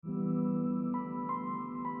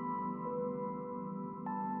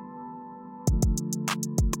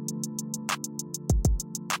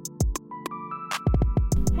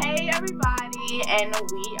everybody, and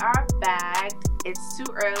we are back. It's Too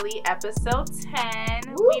Early, episode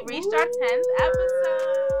 10. Woo, we reached our 10th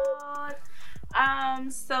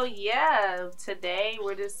episode. So yeah, today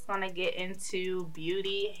we're just gonna get into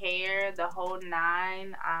beauty, hair, the whole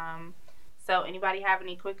nine. So anybody have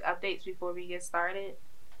any quick updates before we get started?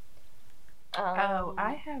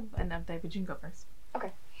 I have an update, but you can go first.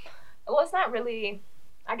 Okay. Well, it's not really,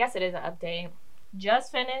 I guess it is an update.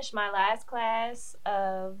 Just finished my last class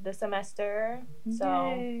of the semester.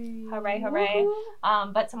 So, Yay. hooray, hooray.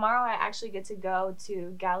 Woo-hoo. But tomorrow I actually get to go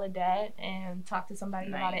to Gallaudet and talk to somebody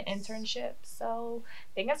about an Nice. internship. So,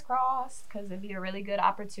 fingers crossed, because it'd be a really good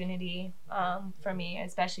opportunity for me,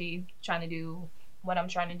 especially trying to do what I'm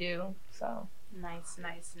trying to do. So, Nice.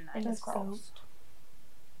 fingers crossed.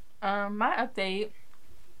 My update.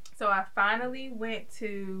 So I finally went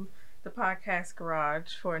to the podcast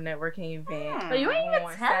garage for a networking event. But you ain't even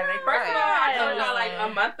on tell Saturday. us. First of all, I told y'all like a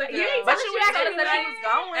month ago. You ain't But tell you us actually you said I was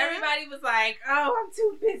going. Everybody was like, "Oh, I'm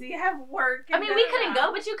too busy. I have work." I mean, we couldn't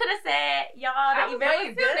go, but you could have said, y'all, I the was event going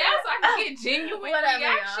was to good. now so I can get genuine Whatever,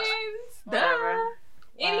 y'all. reactions. Whatever.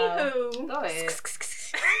 Duh. Anywho, Go ahead.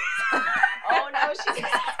 Oh, no, she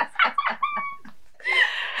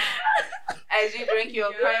As you drink your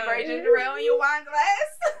cranberry ginger ale in your wine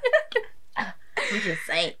glass. I'm just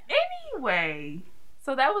saying. anyway,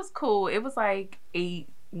 so that was cool. It was like 8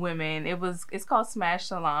 women. It's called Smash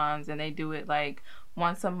Salons, and they do it like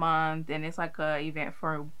once a month, and it's like a event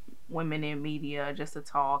for women in media just to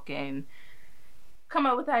talk and come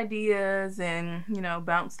up with ideas and, you know,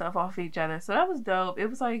 bounce stuff off each other. So that was dope. It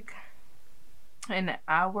was like an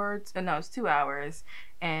hour, no, it's 2 hours,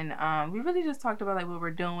 and we really just talked about like what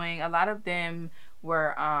we're doing. A lot of them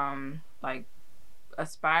were like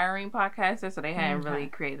aspiring podcasters, so they hadn't really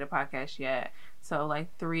created a podcast yet. So like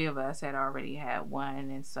 3 of us had already had one,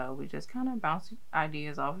 and so we just kind of bounced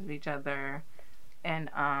ideas off of each other and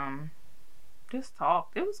just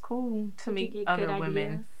talked. It was cool to meet other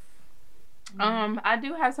women. I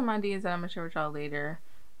do have some ideas that I'm gonna share with y'all later,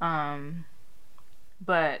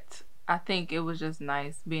 but I think it was just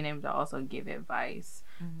nice being able to also give advice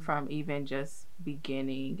from even just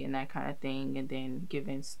beginning and that kind of thing, and then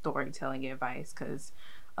giving storytelling advice, because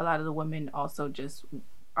a lot of the women also just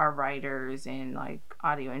are writers and like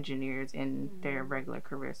audio engineers in their regular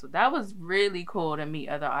career. So that was really cool to meet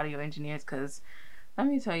other audio engineers, because let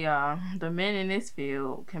me tell y'all, the men in this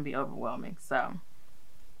field can be overwhelming. So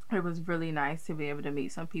it was really nice to be able to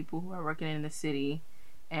meet some people who are working in the city.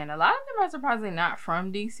 And a lot of them are surprisingly not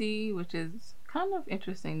from DC, which is kind of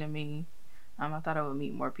interesting to me. I thought I would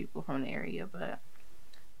meet more people from the area, but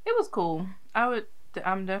it was cool. I'm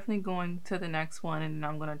definitely going to the next one, and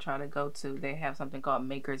I'm going to try to go to, they have something called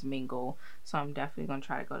Makers Mingle, so I'm definitely going to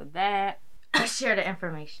try to go to that. Share the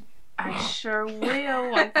information. I sure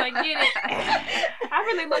will once I get it. I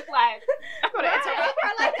really look like I'm going to interact.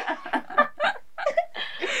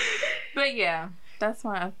 But yeah, that's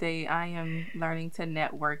my update. I am learning to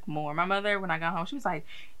network more. My mother, when I got home, she was like,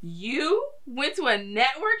 "You went to a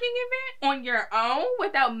networking event on your own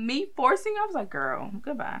without me forcing?" I was like, "Girl,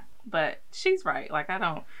 goodbye." But she's right. Like, I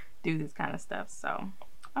don't do this kind of stuff, so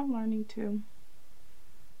I'm learning too.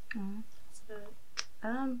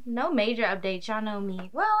 No major updates. Y'all know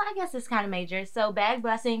me. Well, I guess it's kind of major. So Bag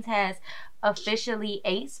Blessings has officially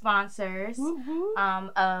 8 sponsors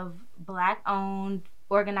of Black-owned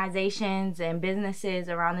organizations and businesses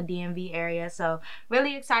around the DMV area. So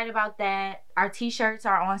really excited about that. Our t-shirts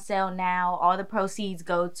are on sale now. All the proceeds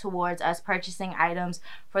go towards us purchasing items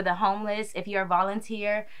for the homeless. If you're a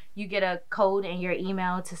volunteer, you get a code in your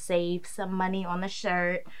email to save some money on the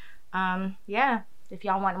shirt. Yeah. If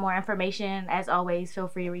y'all want more information, as always, feel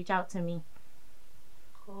free to reach out to me.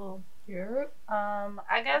 Cool. Yep.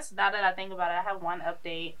 I guess now that I think about it, I have one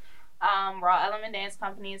update. Raw Element Dance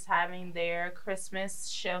Company is having their Christmas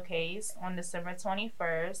showcase on December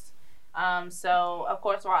 21st. So of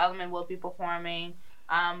course Raw Element will be performing,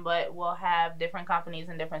 but we'll have different companies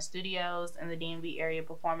and different studios in the DMV area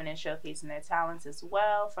performing and showcasing their talents as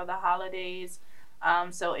well for the holidays.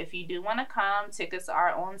 So if you do want to come, tickets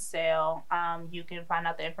are on sale. You can find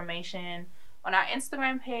out the information on our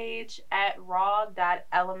Instagram page at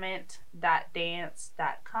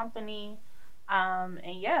raw.element.dance.company.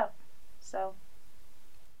 And yeah, so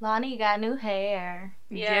Lonnie got new hair.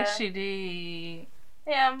 yeah. Yes, she did.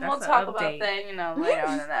 Yeah, we'll That's an talk about update. that, later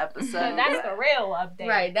on in the episode. That's the real update.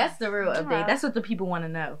 Right, that's the real update. Uh-huh. That's what the people want to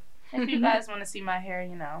know. If you guys want to see my hair,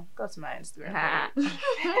 go to my Instagram page.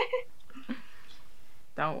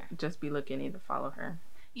 Don't just be looking, either follow her.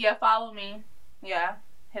 Yeah, follow me. Yeah.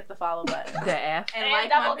 hit the follow button. The F. And like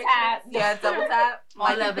double my tap. pictures. Yeah, double tap. All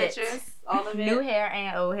Like of the it. pictures. All of it. New hair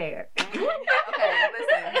and old hair. Okay,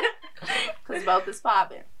 listen. Because both is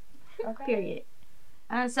popping. Okay. Period.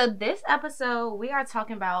 So this episode, we are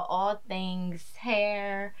talking about all things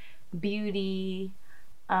hair, beauty.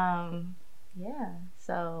 Yeah.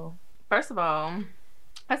 So First of all,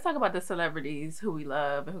 let's talk about the celebrities who we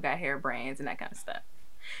love and who got hair brands and that kind of stuff.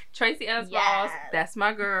 Tracy Ellis Ross, Yes. that's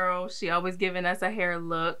my girl. She always giving us a hair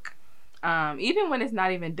look. Even when it's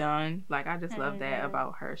not even done. Like, I just love that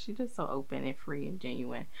about her. She's just so open and free and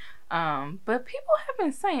genuine. But people have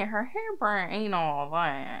been saying her hair brand ain't all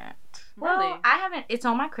that. well, Really? I haven't. It's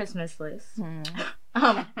on my Christmas list.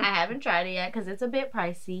 I haven't tried it yet because it's a bit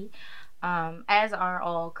pricey. As are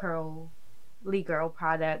all Curly Girl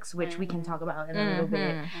products, which we can talk about in a little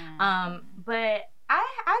bit. But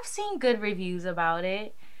I've seen good reviews about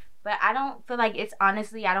it. But I don't feel like it's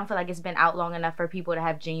honestly, I don't feel like it's been out long enough for people to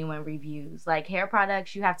have genuine reviews. Like hair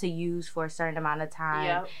products, you have to use for a certain amount of time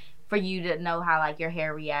Yep. for you to know how like your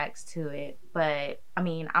hair reacts to it. But I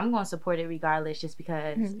mean, I'm going to support it regardless just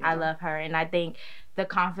because I love her. And I think the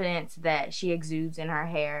confidence that she exudes in her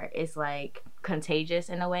hair is like contagious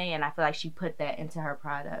in a way. And I feel like she put that into her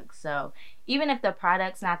product. So even if the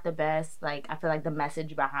product's not the best, like I feel like the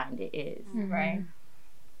message behind it is. Right.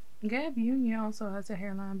 Gab Union also has a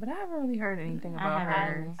hairline, but I haven't really heard anything about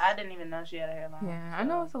her. I didn't even know she had a hairline. Yeah, I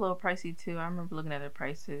know it's a little pricey too. I remember looking at the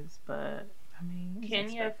prices, but I mean, it's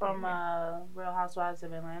Kenya expected. from Real Housewives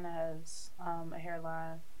of Atlanta has a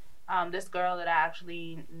hairline. This girl that I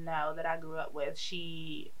actually know that I grew up with,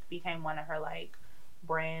 she became one of her like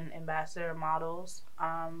brand ambassador models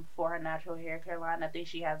for her natural hair care line. I think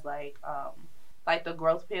she has like the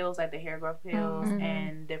growth pills, like the hair growth pills,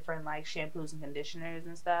 and different like shampoos and conditioners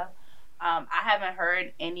and stuff. I haven't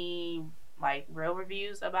heard any like real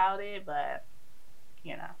reviews about it, but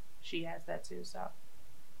you know, she has that too. So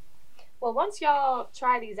Well, once y'all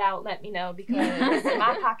try these out, let me know because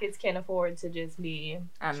my pockets can't afford to just be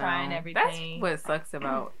I know. trying everything. That's what sucks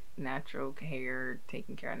about natural hair,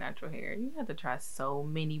 taking care of natural hair. You have to try so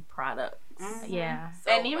many products. Yeah.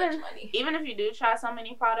 So and much money. even if you do try so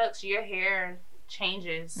many products, your hair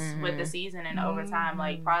changes with the season and over time.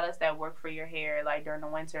 Like products that work for your hair like during the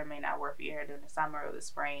winter may not work for your hair during the summer or the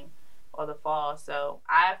spring or the fall. So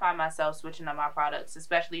I find myself switching up my products,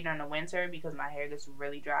 especially during the winter, because my hair gets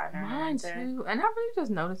really dry during the Mine winter. too. And I really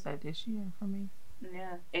just noticed that this year for me.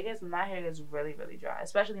 Yeah, my hair gets really, really dry,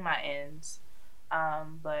 especially my ends.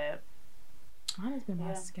 But Mine has been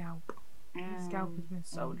my scalp. My scalp has been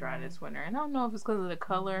so dry this winter. And I don't know if it's because of the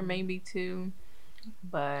color, maybe too.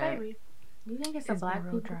 But maybe. You think it's a It's black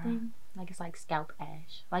been real people dry. thing? Like it's like scalp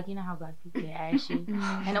ash. Like you know how black people get ashy.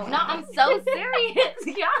 And no, I'm so serious,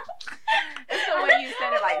 y'all. It's the way you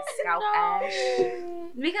said it, like scalp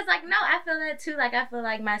ash. Because like no, I feel that too. Like I feel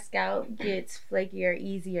like my scalp gets flakier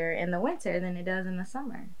easier in the winter than it does in the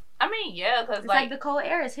summer. I mean, yeah, because It's like the cold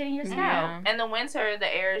air is hitting your scalp. Yeah. in the winter,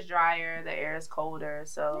 the air is drier, the air is colder,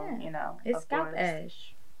 so Yeah. you know, It's of scalp course.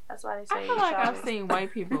 ash. That's why they say. I feel like I've showers. seen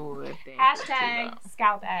white people with that. Hashtag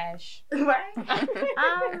scalp ash. Right?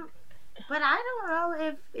 But I don't know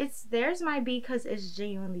if it's theirs might be because it's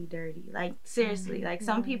genuinely dirty. Like seriously, like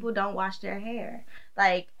some people don't wash their hair.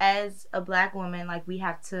 Like as a black woman, like we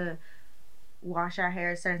have to wash our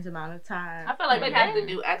hair a certain amount of time. I feel like But we have then-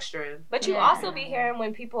 to do extra. But you Yeah. also be hearing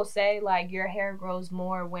when people say like your hair grows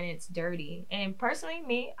more when it's dirty. And personally,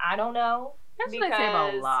 me, I don't know. That's what they say about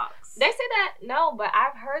because locks. They say that no, but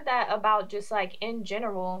I've heard that about just like in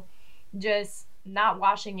general, just not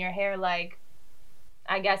washing your hair like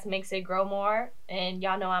I guess makes it grow more. And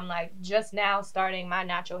y'all know I'm like just now starting my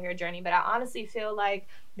natural hair journey, but I honestly feel like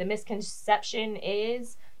the misconception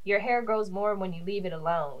is your hair grows more when you leave it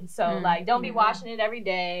alone. So like don't be washing it every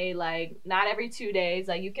day, like not every 2 days.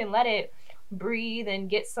 Like you can let it breathe and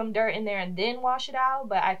get some dirt in there and then wash it out.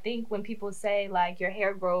 But I think when people say like your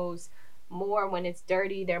hair grows more when it's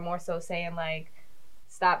dirty, they're more so saying like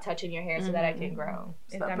stop touching your hair so that it can grow.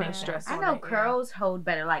 If Stop that putting makes stress sense. I know curls hold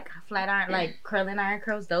better, like flat iron, like curling iron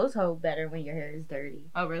curls. Those hold better when your hair is dirty.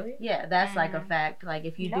 Oh really? Yeah, that's like a fact. Like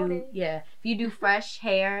if you Noted. if you do fresh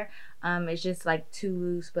hair, it's just like too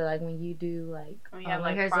loose. But like when you do like, When you have, your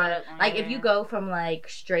like, hair's product on like your if you hair. go from like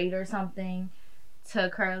straight or something to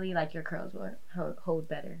curly, like your curls will hold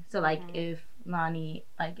better. So like if Lonnie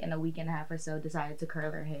like in a week and a half or so decided to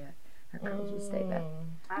curl her hair, her curls would stay better.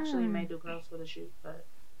 Actually, may do girls for the shoot, but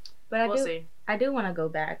But we'll see. I do want to go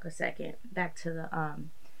back a second, back to the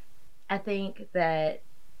I think that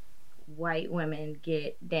white women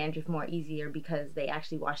get dandruff more easier because they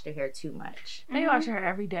actually wash their hair too much. They wash their hair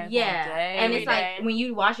every day. Yeah, and it's Every like day. when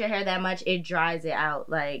you wash your hair that much, it dries it out.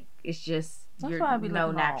 Like it's just That's why I be no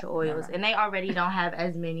looking natural all- oils, and they already don't have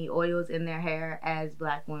as many oils in their hair as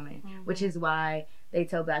black women, which is why they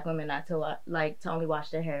tell black women not to to only wash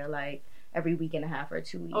their hair like every week and a half or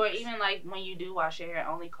 2 weeks. Or even like when you do wash your hair,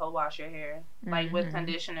 only co-wash your hair. Like with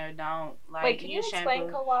conditioner, don't like Wait, can you use explain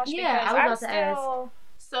shampoo. co-wash? Yeah, Because I was I'm about to ask. still...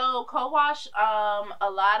 So co-wash, a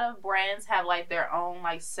lot of brands have like their own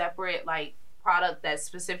like separate like product that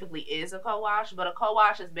specifically is a co-wash, but a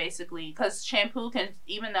co-wash is basically because shampoo can,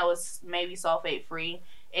 even though it's maybe sulfate free,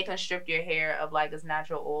 it can strip your hair of like its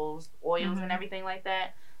natural oils and everything like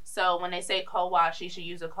that. So when they say co-wash, you should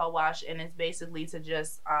use a co-wash, and it's basically to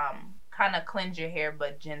just kind of cleanse your hair,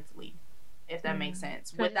 but gently, if that makes sense,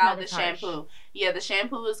 So it's without not the as harsh. shampoo. Yeah, the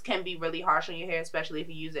shampoos can be really harsh on your hair, especially if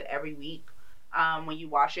you use it every week when you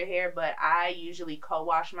wash your hair. But I usually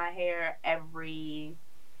co-wash my hair every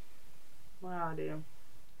 2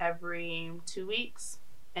 weeks,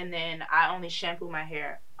 and then I only shampoo my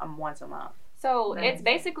hair once a month. So That it's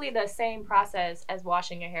makes basically the same process as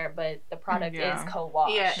washing your hair, but the product Yeah. is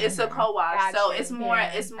co-wash. Yeah, it's a co-wash, so Gotcha. it's more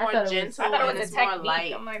Yeah. it's I more thought it was- gentle I thought it and was it's a more technique.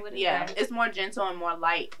 light. I'm like, what is Yeah, that? it's more gentle and more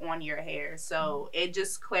light on your hair, so it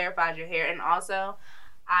just clarifies your hair. And also,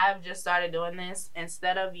 I've just started doing this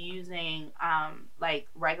instead of using like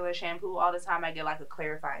regular shampoo all the time. I get like a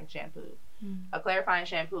clarifying shampoo. A clarifying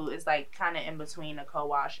shampoo is like kind of in between a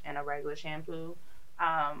co-wash and a regular shampoo.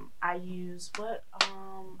 I use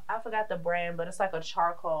I forgot the brand, but it's like a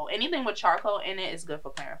charcoal. Anything with charcoal in it is good for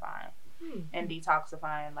clarifying and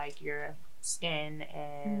detoxifying like your skin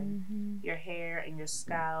and your hair and your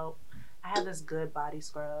scalp. I have this good body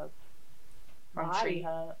scrub from Tree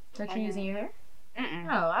Hub. That you're using your hair? Mm-mm.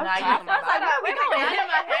 Oh, I No, I was use it on my body. Not Not in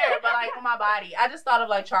my hair, but like on my body. I just thought of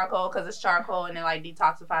like charcoal because it's charcoal and it like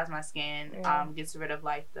detoxifies my skin. Yeah. Gets rid of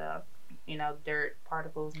like the dirt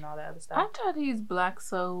particles and all that other I stuff. tried to use black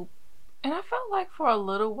soap, and I felt like for a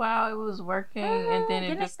little while it was working, and then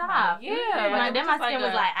it just stopped. Yeah, Like, like, then my skin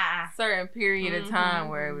was like, certain period of time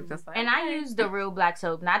where it was just like. And I okay. use the real black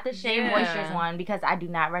soap, not the Shea Yeah. Moistures one, because I do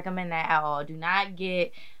not recommend that at all. Do not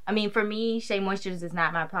get. I mean, for me, Shea Moistures is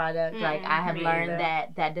not my product. Like I have me learned either.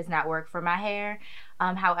 that does not work for my hair.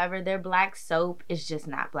 However, their black soap is just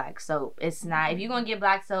not black soap. It's not. If you're gonna get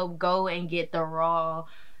black soap, go and get the raw,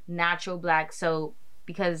 natural black soap,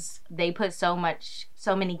 because they put so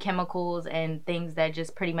many chemicals and things that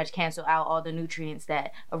just pretty much cancel out all the nutrients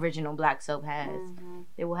that original black soap has.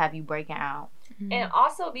 It will have you breaking out. And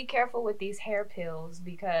also be careful with these hair pills,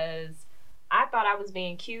 because I thought I was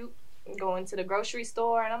being cute going to the grocery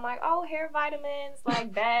store and I'm like, oh, hair vitamins,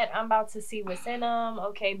 like that. I'm about to see what's in them.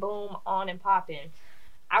 Okay, boom, on and popping.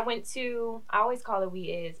 I always call it We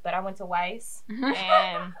Is, but I went to Weiss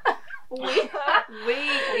and We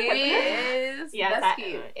is. yes, That's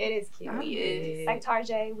cute. It is cute. We is. Like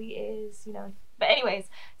Tarjay, We Is, But anyways,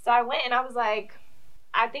 so I went and I was like,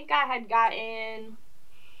 I think I had gotten,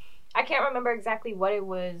 I can't remember exactly what it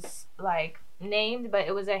was like named, but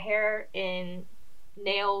it was a hair and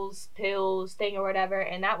nails pills thing or whatever,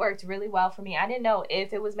 and that worked really well for me. I didn't know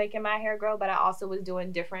if it was making my hair grow, but I also was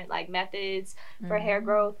doing different like methods for hair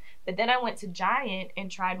growth. But then I went to Giant and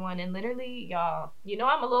tried one, and literally, y'all,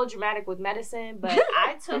 I'm a little dramatic with medicine, but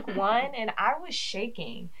I took one and I was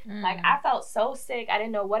shaking. Like I felt so sick. I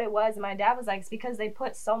didn't know what it was. And my dad was like, it's because they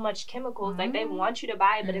put so much chemicals. Like they want you to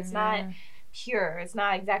buy it, but it's not pure. It's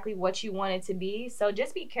not exactly what you want it to be. So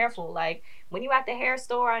just be careful. Like when you at the hair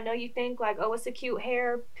store, I know you think like, oh, it's a cute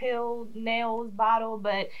hair pill, nails, bottle,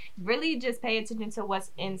 but really just pay attention to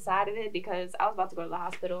what's inside of it, because I was about to go to the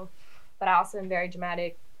hospital, but I also am very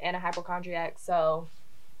dramatic and a hypochondriac. So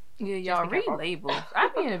Yeah, y'all be read careful. labels. I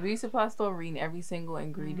be in a beauty supply store reading every single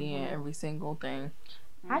ingredient, every single thing.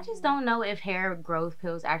 I just don't know if hair growth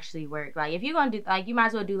pills actually work. Like if you're gonna do, like, you might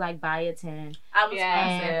as well do like biotin. I was Yeah.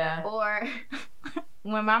 gonna say that. Or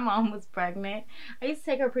when my mom was pregnant, I used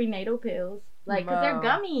to take her prenatal pills, like, because they're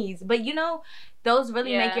Wow. gummies. But those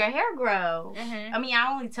really make Yeah. your hair grow. I mean,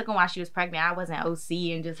 I only took them while she was pregnant. I wasn't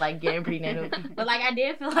OC and just like getting prenatal. But like I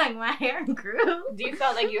did feel like my hair grew. do you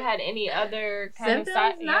felt like you had any other kind Symptoms? of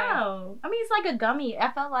side? No. I mean, it's like a gummy.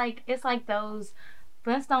 I felt like it's like those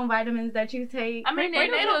Flintstone vitamins that you take. I mean, Prenatals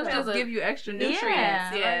prenatal just give you extra nutrients.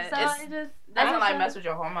 Yeah. So It's- it just doesn't I like feel- mess with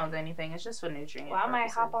your hormones or anything. It's just for nutrient. Well, I might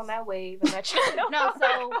hop on that wave and let you know. No,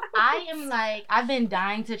 so I am like, I've been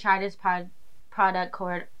dying to try this product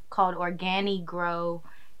called Organic Grow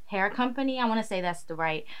hair company. I want to say that's the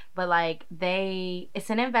right, but like it's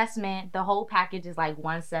an investment. The whole package is like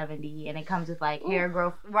 $170, and it comes with like hair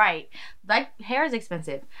growth. Right, like hair is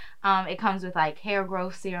expensive. It comes with like hair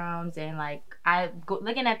growth serums and like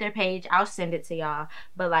looking at their page. I'll send it to y'all,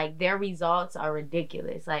 but like their results are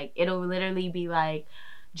ridiculous. Like it'll literally be like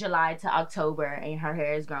July to October, and her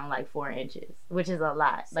hair has grown like 4 inches, which is a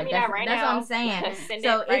lot. Send Like me that right that's now. what I'm saying. Send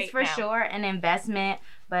So it right it's for now. sure an investment,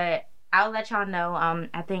 but I'll let y'all know.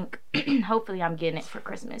 I think hopefully I'm getting it for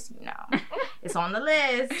Christmas. You know, it's on the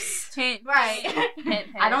list. Hint. Right. Hint,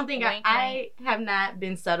 I don't think wink, I have not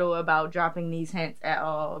been subtle about dropping these hints at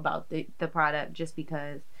all about the product, just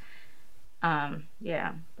because.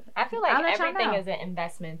 Yeah. I feel I'll like let y'all everything know. is an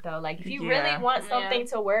investment, though. Like, if you Yeah. really want something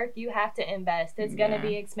to work, you have to invest. It's going to Yeah.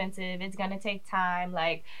 be expensive. It's going to take time.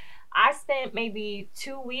 Like, I spent maybe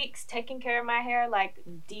 2 weeks taking care of my hair, like,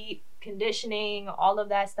 deep conditioning, all of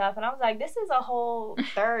that stuff. And I was like, this is a whole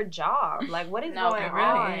third job. Like, what is No, going it It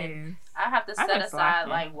on? really is. I have to I've set been aside slacking.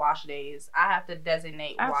 like wash days. I have to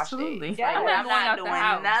designate Absolutely. wash days. Yeah. Like, I'm when not I'm going not out the doing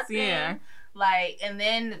house. nothing. Yeah. Like, and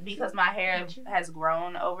then because my hair has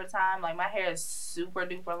grown over time, like my hair is super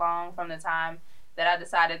duper long from the time that I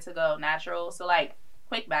decided to go natural. So like,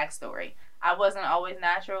 quick backstory. I wasn't always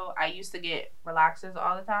natural. I used to get relaxers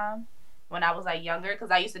all the time when I was like younger,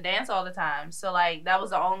 because I used to dance all the time. So like, that was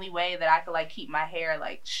the only way that I could like keep my hair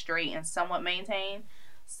like straight and somewhat maintained.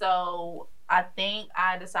 So I think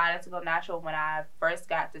I decided to go natural when I first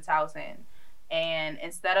got to Towson. And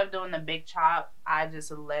instead of doing the big chop, I just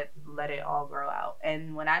let it all grow out.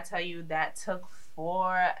 And when I tell you that took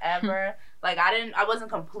forever, like I wasn't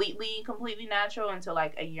completely natural until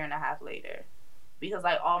like a year and a half later. Because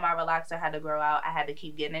like all my relaxer had to grow out. I had to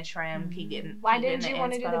keep getting it trimmed, keep getting Why keep getting didn't you the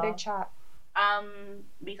want to ends do cut the big off. chop?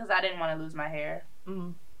 Because I didn't want to lose my hair.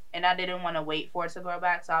 Mm. And I didn't want to wait for it to grow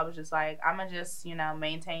back. So I was just like, I'm going to just,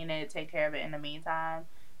 maintain it, take care of it in the meantime.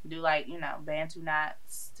 Do like, Bantu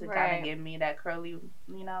knots to kind Right. of give me that curly,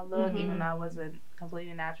 look, even though I wasn't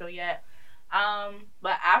completely natural yet.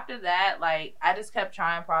 But after that, like, I just kept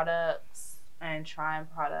trying products and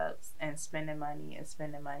spending money and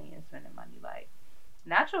spending money and spending money. Like,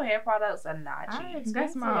 natural hair products are not cheap.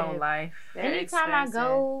 That's my whole life. They're Anytime I expensive.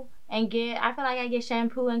 go and I feel like I get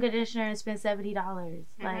shampoo and conditioner and spend $70.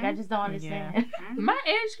 Like, I just don't understand. My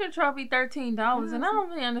edge control be $13, and I don't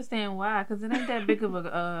really understand why, because it ain't that big of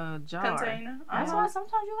a jar. Container. That's why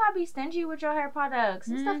sometimes you gotta be stingy with your hair products.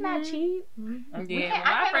 This stuff not cheap. Yeah, when I my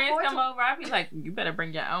can't friends afford come to- over, I be like, you better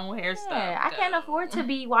bring your own hair stuff. Yeah, I can't afford to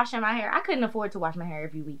be washing my hair. I couldn't afford to wash my hair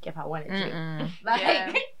every week if I wanted to. Mm-mm. Like,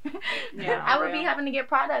 Yeah. Yeah, I would real. be having to get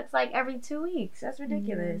products like every 2 weeks. That's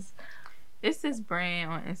ridiculous. It's this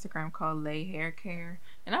brand on Instagram called Lay Hair Care,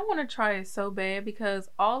 and I want to try it so bad because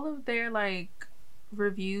all of their like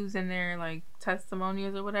reviews and their like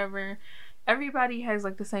testimonials or whatever, everybody has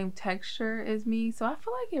like the same texture as me, so I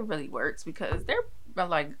feel like it really works because their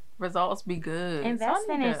like results be good. Invest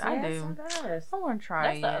so in it. I Yes, do. it does. I want to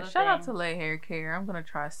try That's the it. other Shout out thing. to Lay Hair Care. I'm gonna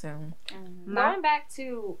try soon. Going back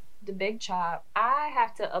to the big chop, I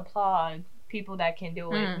have to applaud people that can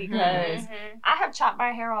do it Mhm. because Mhm. I have chopped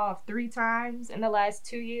my hair off 3 times in the last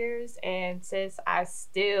 2 years, and sis, I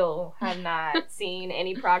still have not seen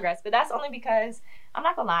any progress. But that's only because, I'm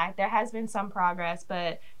not gonna lie, there has been some progress,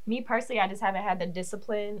 but me personally, I just haven't had the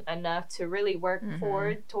discipline enough to really work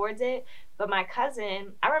towards it. But my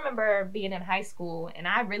cousin, I remember being in high school, and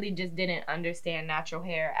I really just didn't understand natural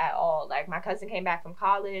hair at all. Like, my cousin came back from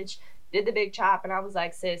college, did the big chop, and I was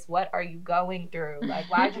like, sis, what are you going through? Like,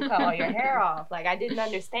 why'd you cut all your hair off? Like, I didn't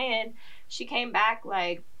understand. She came back,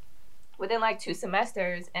 like, within, like, 2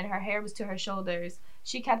 semesters, and her hair was to her shoulders.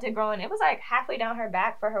 She kept it growing. It was, like, halfway down her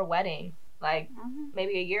back for her wedding, like,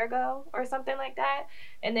 maybe a year ago or something like that.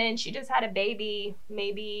 And then she just had a baby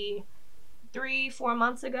maybe 3-4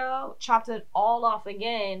 months ago, chopped it all off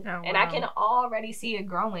again, Oh, and I wow. can already see it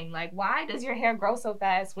growing. Like, why does your hair grow so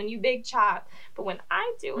fast when you big chop, but when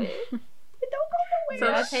I do it, it don't go So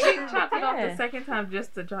nowhere? Yeah, she take it. chopped it off Yeah. the second time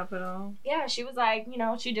just to drop it off. Yeah, she was like,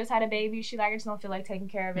 she just had a baby. She like, I just don't feel like taking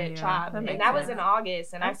care of it. Yeah, Chop, that and makes that was sense. in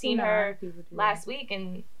August, and I've seen her people do last week,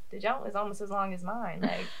 and the jump is almost as long as mine.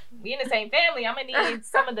 Like, we in the same family. I'm gonna need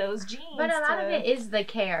some of those genes. But a lot of it is the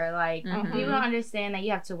care. Like, Mhm. people don't understand that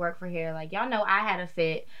you have to work for hair. Like, y'all know I had a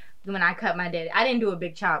fit when I cut my dead. I didn't do a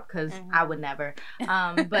big chop because I would never.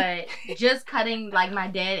 But just cutting, like, my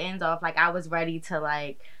dead ends off, like, I was ready to,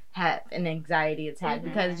 like, have an anxiety attack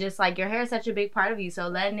because just, like, your hair is such a big part of you. So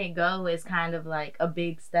letting it go is kind of, like, a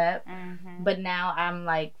big step. But now I'm,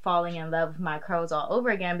 like, falling in love with my curls all over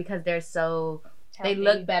again because they're so They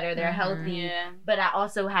look better. They're Mhm. healthy. Yeah. But I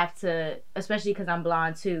also have to, especially because I'm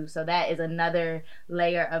blonde too, so that is another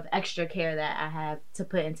layer of extra care that I have to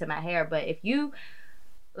put into my hair. But if you,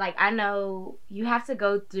 like, I know you have to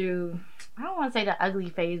go through, I don't want to say the ugly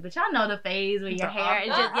phase, but y'all know the phase where your hair is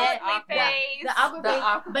just the awkward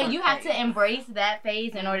phase. But you have to embrace that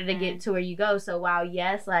phase in order to get to where you go. So while,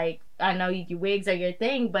 yes, like, I know your wigs are your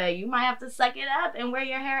thing, but you might have to suck it up and wear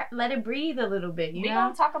your hair, let it breathe a little bit, you We know?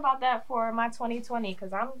 gonna talk about that for my 2020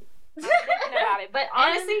 because I'm thinking about it. But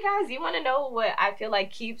honestly, guys, you want to know what I feel like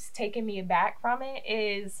keeps taking me back from it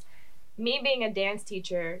is me being a dance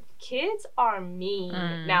teacher. Kids are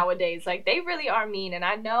mean nowadays. Like, they really are mean. And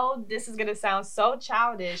I know this is gonna sound so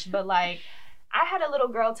childish, but like, I had a little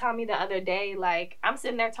girl tell me the other day, like, I'm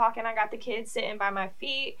sitting there talking, I got the kids sitting by my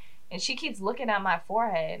feet, and she keeps looking at my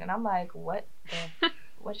forehead, and I'm like, what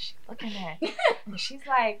is she looking at? And she's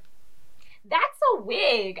like, that's a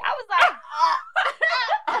wig. I was like,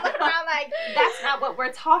 and I'm like, that's not what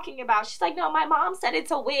we're talking about. She's like, no, my mom said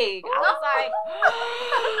it's a wig. I was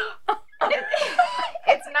like,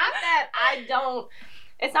 it's not that I don't,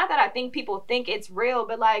 it's not that I think people think it's real,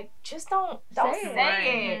 but like, just don't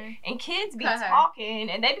say it. And kids be talking,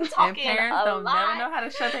 and they be talking and parents a don't lot. never know how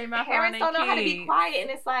to shut their mouth Parents around don't know their how to be kids. quiet, and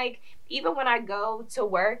it's like, even when I go to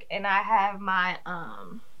work and I have my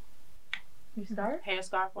You start? Hair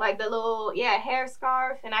scarf. like the little hair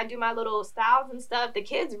scarf, and I do my little styles and stuff, the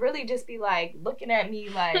kids really just be like looking at me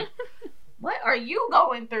like, what are you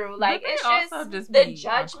going through? Like, But they it's also just be the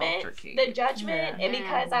judgment, uncultured kids. the judgment. And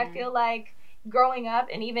because I feel like growing up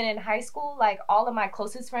and even in high school, like, all of my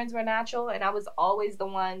closest friends were natural, and I was always the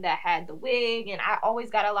one that had the wig, and I always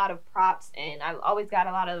got a lot of props, and I always got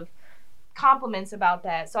a lot of compliments about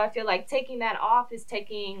that. So I feel like taking that off is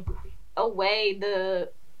taking away the,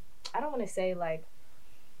 I don't want to say like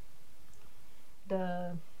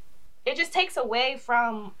it just takes away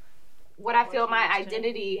from what I feel my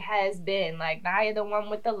identity has been. Like, Naya, the one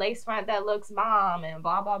with the lace front that looks mom, and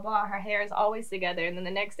blah blah blah, her hair is always together, and then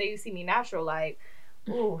the next day you see me natural, like,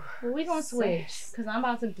 ooh. Well, we gonna switch, because I'm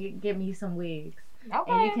about to get me some wigs.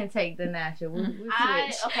 Okay. And you can take the natural. We'll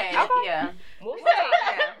switch. Okay. Okay. Yeah.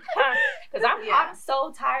 Because I'm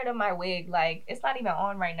so tired of my wig. Like, it's not even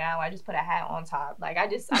on right now. I just put a hat on top. Like,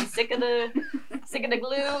 I'm sick of the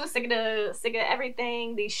glue, sick of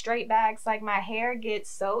everything. These straight backs. Like, my hair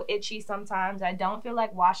gets so itchy sometimes. I don't feel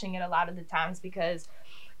like washing it a lot of the times, because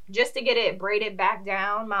just to get it braided back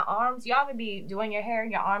down, my arms, y'all would be doing your hair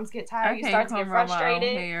and your arms get tired. You start to get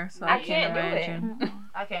frustrated. Hair, so I can't do it.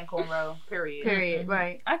 I can't cornrow. Period. Period.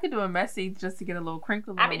 Right. I could do a messy just to get a little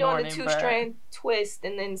crinkle. I be doing the 2-strand twist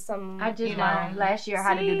and then some. I just learned last year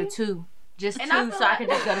how to do the 2. Just And 2 so I could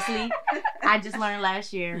just go to sleep. I just learned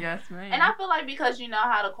last year. Yes, man. And I feel like because you know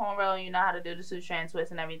how to cornrow and you know how to do the 2-strand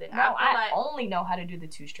twist and everything. No, I feel only know how to do the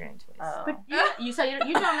 2-strand twist. like. But you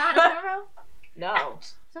don't know how to cornrow? No.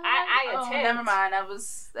 So I Oh, attempt. never mind. That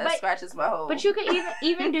But- scratches my hole. But you could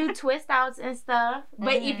even do twist outs and stuff.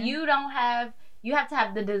 But if you don't have, you have to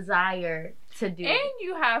have the desire to do And it.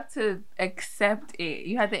 you have to accept it.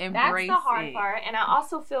 You have to That's embrace the hard it. part. And I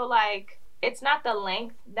also feel like it's not the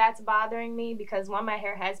length that's bothering me, because when my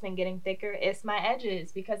hair has been getting thicker, it's my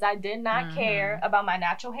edges, because I did not care about my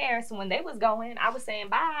natural hair. So when they was going, I was saying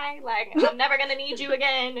bye. Like, I'm never going to need you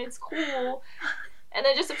again. It's cool. And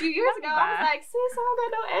then just a few years ago, I was like, sis, I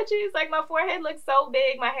don't got no edges. Like, my forehead looks so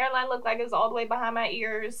big. My hairline looked like it was all the way behind my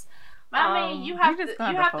ears. But I mean, you have you to just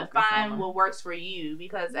gotta focus find on what works for you,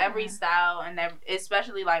 because every style and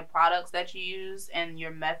especially like products that you use and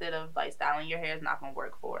your method of like styling your hair is not gonna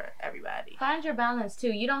work for everybody. Find your balance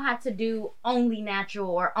too. You don't have to do only natural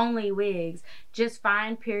or only wigs. Just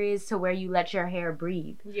find periods to where you let your hair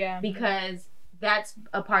breathe. Yeah. Because that's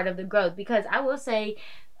a part of the growth. Because I will say,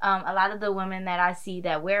 a lot of the women that I see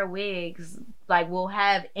that wear wigs, like, will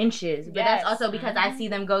have inches. But that's also because I see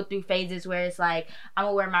them go through phases where it's like, I'm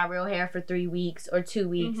going to wear my real hair for 3 weeks or 2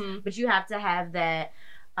 weeks. But you have to have that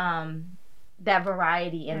that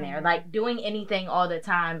variety in there. Like, doing anything all the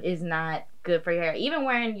time is not good for your hair. Even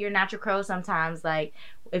wearing your natural curls sometimes, like,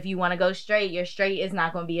 if you want to go straight, your straight is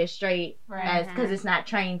not going to be as straight as, because it's not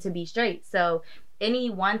trained to be straight. So any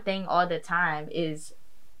one thing all the time is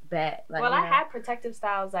bad. Like, well, I had protective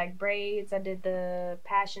styles like braids. I did the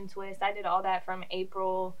passion twist. I did all that from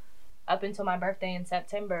April up until my birthday in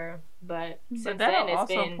September. But since that'll then, it's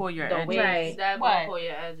also been pull your the edges. wigs. Right. That What? will pull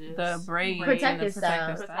your edges. The braid Protective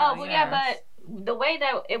and the style. Oh, well, yeah, but the way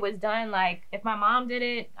that it was done, like, if my mom did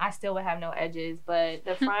it, I still would have no edges. But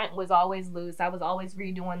the front was always loose. I was always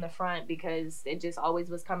redoing the front because it just always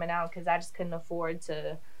was coming out, because I just couldn't afford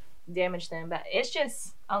to damage them. But it's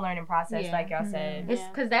just a learning process, Yeah. like y'all said. It's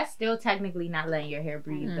because that's still technically not letting your hair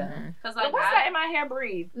breathe, though. Cause But what's letting my hair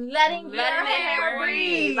breathe? Letting your hair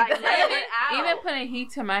breathe. Like letting it out. Even putting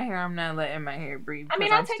heat to my hair, I'm not letting my hair breathe. I mean,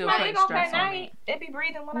 'cause I I'm take still my putting wig off stress at on night. It be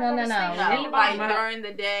breathing when No, I go no, to no. sleep. No, Leave like my- during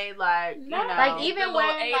the day, like you know, Like, even the when,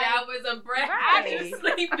 little 8 like- hours of breath, Right. I just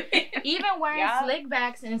sleeping. Even wearing Yeah. slick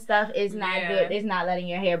backs and stuff is not Yeah. good. It's not letting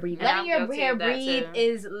your hair breathe. And I'm Letting your guilty hair of that, breathe too.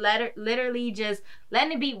 is literally just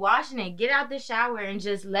letting it be, washing it. Get out the shower and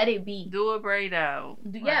just let it be. Do a braid out.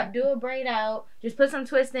 Yeah, do a braid out. Just put some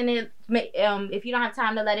twist in it. If you don't have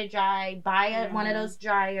time to let it dry, buy one of those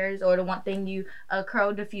dryers or the one thing a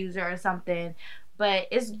curl diffuser or something. But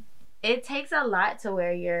it takes a lot to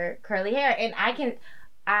wear your curly hair, and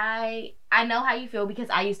I know how you feel because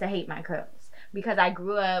I used to hate my curls because I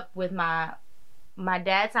grew up with my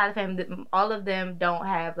dad's side of the family. All of them don't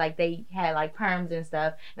have, like, they had like perms and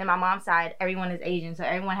stuff. Then my mom's side, everyone is Asian, so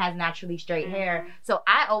everyone has naturally straight hair. So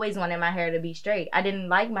I always wanted my hair to be straight. I didn't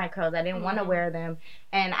like my curls. I didn't want to wear them,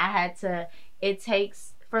 and I had to. It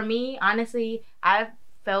takes, for me, honestly, I've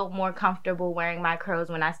felt more comfortable wearing my curls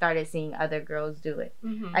when I started seeing other girls do it.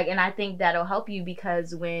 Like, and I think that'll help you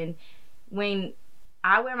because when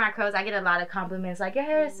I wear my curls, I get a lot of compliments like, your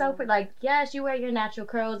hair is so pretty. Like, yes, you wear your natural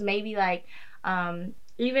curls. Maybe like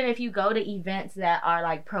even if you go to events that are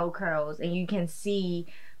like pro curls and you can see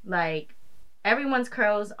like everyone's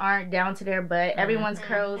curls aren't down to their butt. Everyone's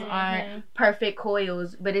curls aren't perfect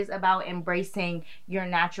coils, but it's about embracing your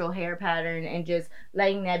natural hair pattern and just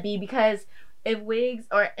letting that be, because if wigs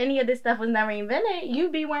or any of this stuff was never invented,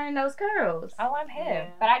 you'd be wearing those curls. Oh, I'm hip. Yeah.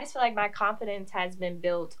 But I just feel like my confidence has been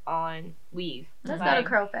built on weave. Let's go Like, to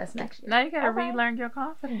Curl Fest next year. Now you gotta Okay. relearn your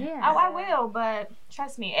confidence. Yeah. Oh, I will, but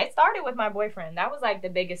trust me, it started with my boyfriend. That was like the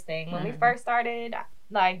biggest thing. When we first started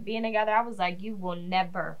like being together, I was like, you will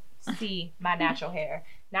never see my natural hair.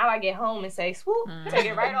 Now I get home and say, swoop, take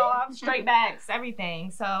it right off, straight backs,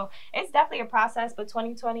 everything. So it's definitely a process, but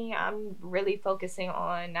 2020, I'm really focusing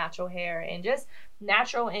on natural hair and just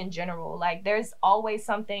natural in general. Like, there's always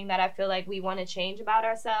something that I feel like we want to change about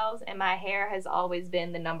ourselves, and my hair has always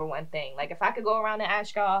been the number one thing. Like, if I could go around and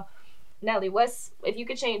ask y'all, Nelly, if you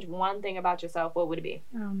could change one thing about yourself, what would it be?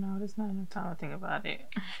 I don't know. There's not enough time to think about it.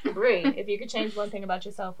 Bree, if you could change one thing about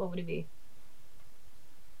yourself, what would it be?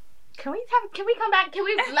 Can we come back? Can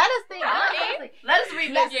we let us think? Let us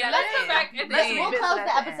read this. let's come back at the end. We'll close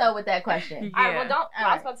the episode with that question. Yeah. All right, well, I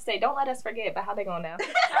right. was about to say, don't let us forget, but how they going now?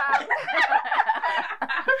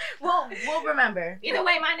 We'll remember. Either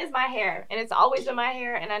way, mine is my hair, and it's always been my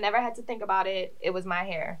hair, and I never had to think about it. It was my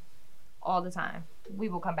hair all the time. We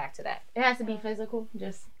will come back to that. It has to be physical,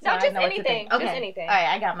 just No, so I just know what to anything. think. Just Okay. anything. All right,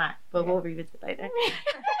 I got mine, but we'll revisit later.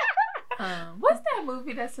 What's that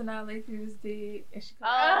movie that Sanaa Lathan did? And she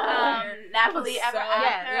Napoli Ever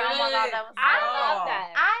After. Yeah. Oh my god, that was I love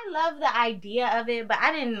that. I love the idea of it, but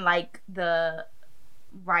I didn't like the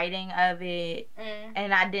writing of it,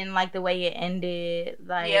 and I didn't like the way it ended.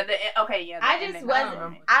 Like, I just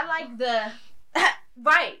wasn't. I like the.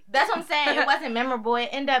 Right, that's what I'm saying. It wasn't memorable. It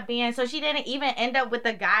ended up being, so she didn't even end up with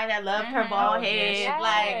the guy that loved her bald head. Yes.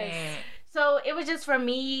 Like, so it was just for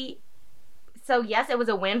me. So yes, it was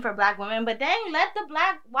a win for Black women, but dang,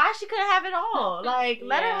 why she couldn't have it all? Like,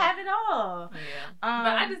 let her have it all. Yeah.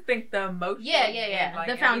 But I just think the emotion. Yeah. And, like,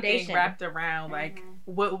 The everything foundation wrapped around like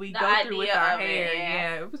what we The go through with idea our of it, hair.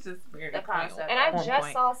 yeah. It was just very The concept. And I on just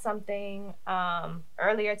point. saw something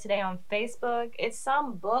earlier today on Facebook. It's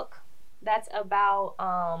some book that's about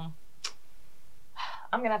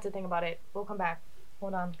I'm gonna have to think about it. We'll come back.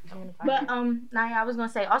 Hold on. I'm gonna find it. Naya, I was gonna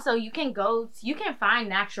say also you can find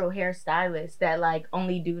natural hairstylists that like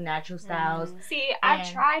only do natural styles. See,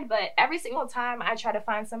 I've tried, but every single time I try to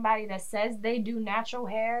find somebody that says they do natural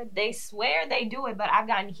hair, they swear they do it, but I've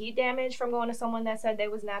gotten heat damage from going to someone that said they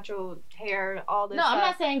was natural hair, all this No, stuff. I'm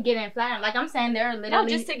not saying get in flat. Like, I'm saying there are literally No,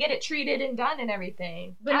 just to get it treated and done and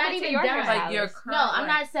everything. But I not went to even your done. Like your hairstylist. curl. No, I'm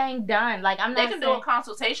not saying done. Like, I'm They not can saying, do a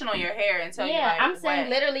consultation on your hair and tell you. yeah, Like, I'm saying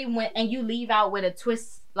what. literally and you leave out with a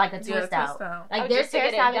twist, like a twist out. Like, Oh, there's just to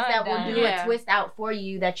get it hairstylists done, that will done. do Yeah. a twist out for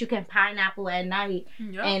you that you can pineapple at night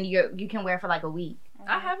and you can wear for like a week.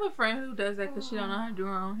 I have a friend who does that because she don't know how to do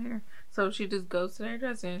her own hair. So she just goes to their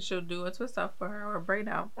dresser and she'll do a twist out for her or a braid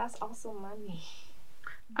out. That's also money.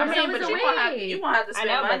 I But mean, it but was you a won't have wig. to I spend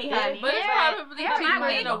know, but money, honey. But it's probably But cheaper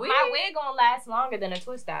my than a wig. wig gonna last longer than a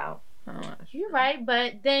twist out. You're right,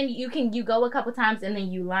 but then you go a couple times and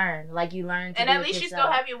then you learn. Like, you learn to And do at it least you yourself.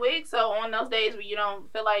 still have your wig, so on those days where you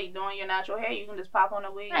don't feel like doing your natural hair, you can just pop on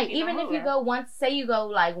a wig. Right, and keep even it if you moving. go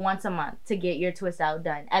once a month to get your twist out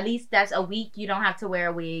done. At least that's a week you don't have to wear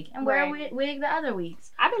a wig and wear a wig the other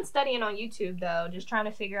weeks. I've been studying on YouTube though, just trying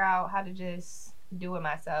to figure out how to just do it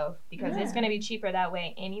myself because it's gonna be cheaper that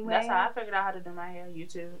way anyway. That's how I figured out how to do my hair.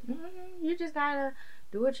 YouTube. You just gotta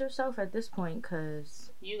do it yourself at this point,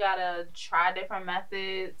 cause you gotta try different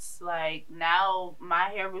methods. Like now, my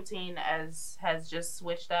hair routine has just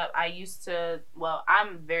switched up. I used to. Well,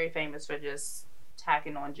 I'm very famous for just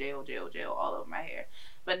tacking on gel all over my hair.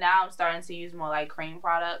 But now I'm starting to use more like cream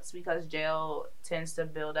products because gel tends to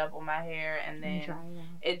build up on my hair and then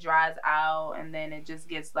it dries out and then it just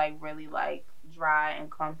gets like really like dry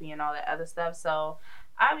and clumpy and all that other stuff. So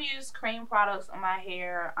I've used cream products on my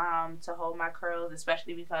hair to hold my curls,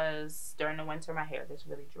 especially because during the winter my hair gets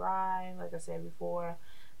really dry, like I said before.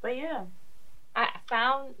 But yeah. I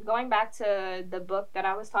found, going back to the book that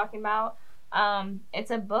I was talking about,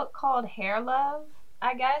 it's a book called Hair Love,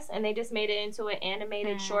 I guess, and they just made it into an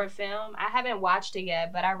animated short film. I haven't watched it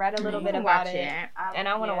yet, but I read a little bit about it, and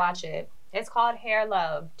I want to watch it. It's called Hair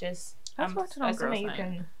Love. Just I'm assuming you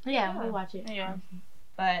can. Yeah, we'll watch it. Yeah.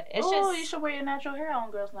 But it's just. You should wear your natural hair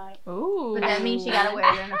on girls' night. Ooh. But that means she gotta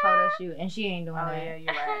wear it in a photo shoot, and she ain't doing that. Oh yeah,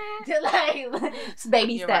 you're right. Like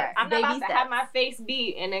baby steps. Right. I'm not about to have my face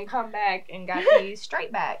beat and then come back and got these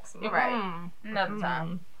straight backs. You're right. Another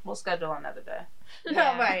time. We'll schedule another day.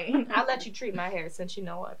 Yeah. Right. I'll let you treat my hair since you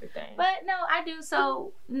know everything. But no, I do.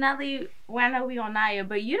 So Nelly, well, I know we on Naya,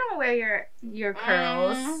 but you don't wear your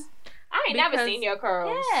curls. I ain't never seen your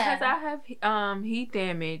curls. Yeah, because I have heat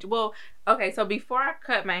damage. Well, okay, so before I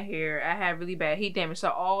cut my hair, I had really bad heat damage. So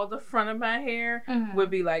all the front of my hair would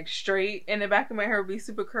be like straight, and the back of my hair would be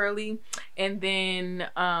super curly. And then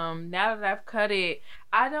now that I've cut it,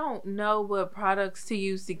 I don't know what products to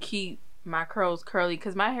use to keep my curls curly,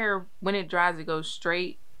 because my hair, when it dries, it goes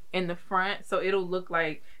straight in the front, so it'll look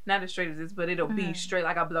like not as straight as this, but it'll be straight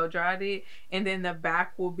like I blow dried it, and then the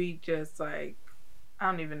back will be just like, I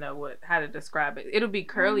don't even know how to describe it. It'll be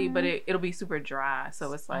curly, but it'll be super dry,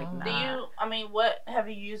 so it's like nah. What have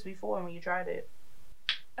you used before when you tried it?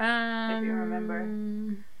 If you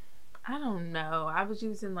remember. I don't know. I was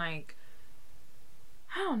using like,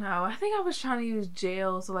 I don't know. I think I was trying to use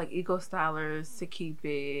gels, so like Eco Stylers to keep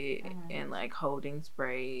it, and like holding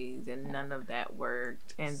sprays, and none of that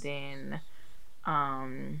worked. And then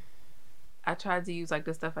I tried to use like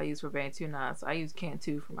the stuff I use for Bantu knots. I use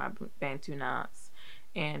Cantu for my Bantu knots,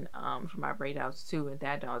 and for my braid outs too, and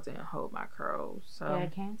that doesn't hold my curls. So yeah,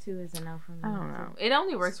 Cantu is a no for me. I don't know. It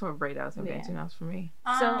only works for braid outs and Bantu knots for me.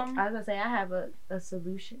 So I was gonna say I have a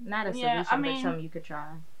solution, not a solution, but something you could try.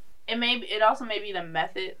 It also may be the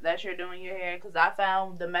method that you're doing your hair, because I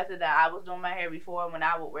found the method that I was doing my hair before, when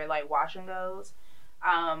I would wear like wash and goes,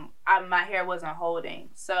 my hair wasn't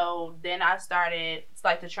holding. So then I started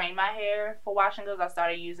to train my hair for wash and goes. I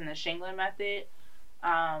started using the shingling method.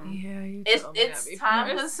 It's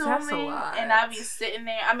time consuming, and I be sitting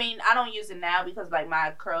there. I mean, I don't use it now because like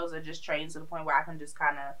my curls are just trained to the point where I can just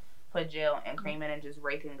kind of put gel and cream in and just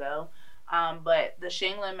rake and go. But the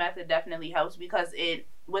shingling method definitely helps, because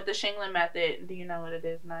with the shingling method, do you know what it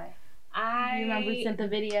is, Nye? You remember we sent the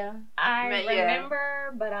video? I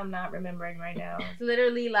remember, but I'm not remembering right now. It's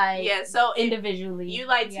literally like so individually. You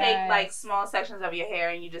take like small sections of your hair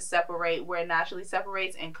and you just separate where it naturally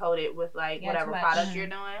separates and coat it with like whatever product you're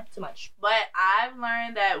doing. Too much. But I've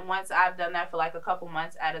learned that once I've done that for like a couple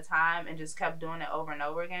months at a time and just kept doing it over and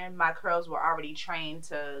over again, my curls were already trained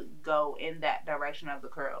to go in that direction of the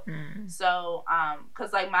curl. So,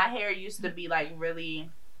 cause like my hair used to be like really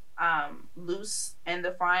loose in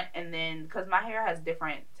the front, and then because my hair has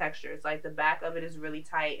different textures, like the back of it is really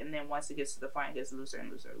tight, and then once it gets to the front it gets looser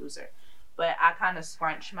and looser. But I kind of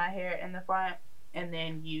scrunch my hair in the front, and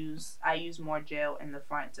then I use more gel in the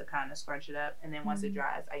front to kind of scrunch it up, and then once it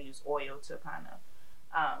dries I use oil to kind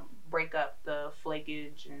of break up the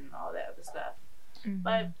flakage and all that other stuff.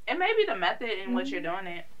 But it may be the method in which you're doing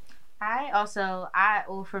it.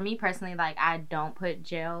 For me personally, like I don't put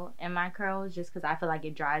gel in my curls just because I feel like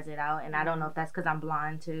it dries it out, and I don't know if that's because I'm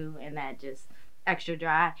blonde too, and that just extra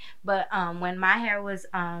dry. But when my hair was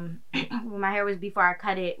before I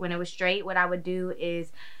cut it, when it was straight, what I would do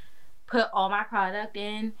is put all my product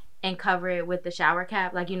in and cover it with the shower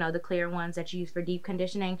cap, like the clear ones that you use for deep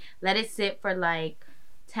conditioning. Let it sit for like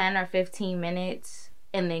 10 or 15 minutes.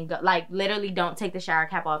 And then go, like literally don't take the shower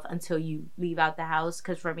cap off until you leave out the house.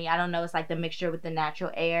 Because for me, I don't know, it's like the mixture with the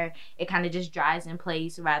natural air. It kind of just dries in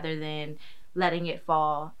place rather than letting it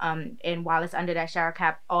fall. And while it's under that shower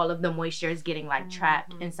cap, all of the moisture is getting like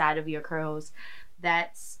trapped inside of your curls.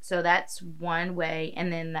 That's one way.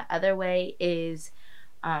 And then the other way is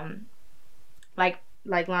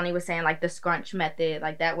like Lonnie was saying, like the scrunch method,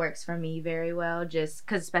 like that works for me very well, just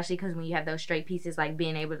because, especially because when you have those straight pieces, like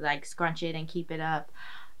being able to like scrunch it and keep it up.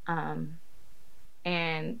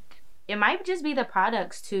 And it might just be the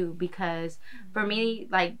products too, because for me,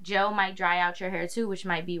 like, gel might dry out your hair too, which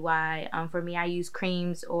might be why for me I use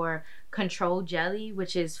creams or control jelly,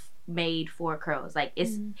 which is made for curls. Like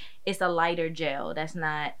it's a lighter gel that's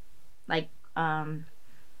not like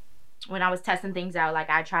when I was testing things out, like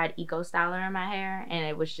I tried Eco Styler in my hair and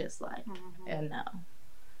it was just like no.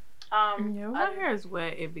 Yeah, when my hair is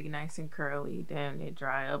wet, it be nice and curly. Then it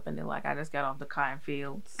dry up, and then like I just got off the cotton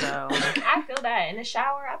field, so I feel that in the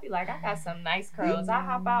shower. I be like, I got some nice curls. I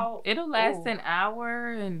hop out. it'll last an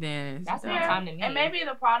hour, and then it's That's done. no time to me. And maybe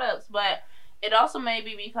the products, but it also may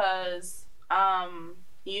be because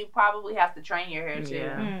you probably have to train your hair too.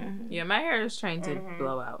 Yeah, yeah, my hair is trained to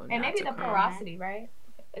blow out, And not maybe to the curl. porosity, right?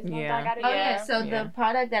 Is one Yeah. thing I gotta Oh do. yeah, so Yeah. the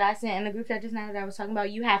product that I sent in the group chat just now that I was talking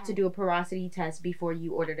about, you have to do a porosity test before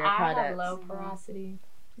you order their products. I have low porosity.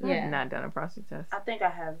 I've Yeah, not done a prostate test. I think I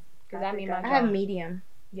have. Because I mean, my I have medium.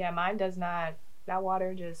 yeah, mine does not. That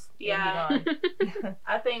water just Yeah. be gone.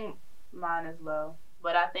 I think mine is low,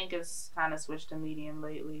 but I think it's kind of switched to medium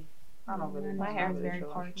lately. I don't really know. My hair is I'm not very really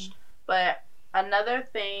sure. parched. But another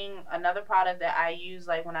product that I use,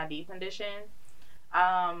 like when I deep condition,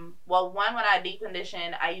 when I deep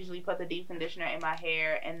condition, I usually put the deep conditioner in my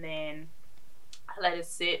hair and then I let it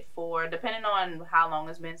sit for, depending on how long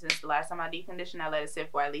it's been since the last time I deep conditioned, I let it sit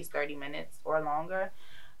for at least 30 minutes or longer.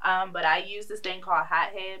 But I use this thing called Hot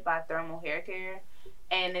Head by Thermal Hair Care.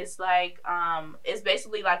 And it's like, it's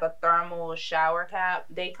basically like a thermal shower cap.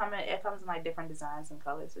 It comes in like different designs and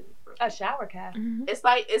colors. A shower cap.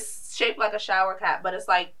 It's shaped like a shower cap, but it's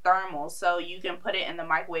like thermal. So you can put it in the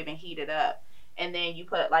microwave and heat it up. And then you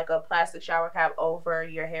put like a plastic shower cap over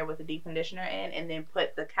your hair with a deep conditioner in, and then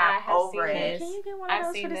put the cap over it. This. Can you get one I've of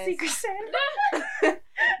those seen for the this. Secret Santa?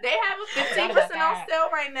 They have a 15% about on that. sale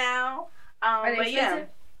right now. Are they But yeah. expensive?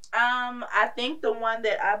 I think the one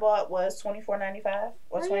that I bought was $24.95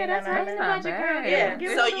 or Oh, yeah, that's $29.95. nice. Not Budget bad. girl. Yeah,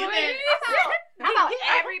 Give so it you away. can. How about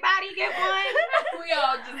everybody get one? We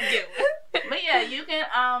all just get one. But yeah, you can.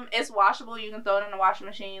 It's washable. You can throw it in the washing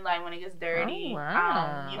machine. Like when it gets dirty, Oh,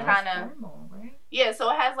 wow. you That's kind of. thermal, right? Yeah, so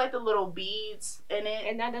it has like the little beads in it.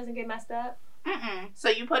 And that doesn't get messed up? So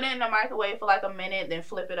you put it in the microwave for like a minute, then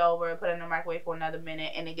flip it over, put it in the microwave for another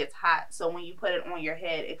minute, and it gets hot. So when you put it on your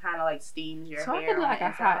head, it kind of like steams your So I hair. could do on like the a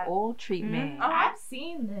hot inside. oil treatment. Uh-huh. I've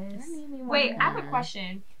seen this. I need me one Wait, of I have a them.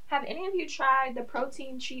 question. Have any of you tried the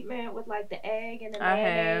protein treatment with like the egg and the I have.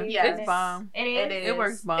 mayonnaise? Yes. It's bomb. It is. It is. It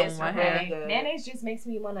works bomb It's with my really hair. good. Mayonnaise just makes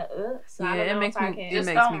me want to so I Yeah, don't it know makes if I me. can. It Just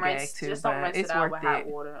makes don't me rinse. gag too, Just don't but rinse it's it out worth with hot it.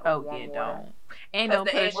 water. Oh warm yeah, water. don't. And 'Cause don't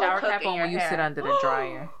the put a egg will shower cook cap in on your when you sit hair. under the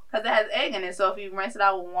dryer. Because it has egg in it, so if you rinse it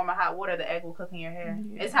out with warm or hot water, the egg will cook in your hair.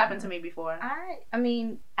 Yeah. It's happened to me before. I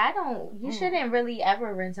mean, I don't. You shouldn't really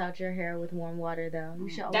ever rinse out your hair with warm water, though. You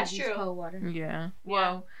should always That's use true. cold water. Yeah.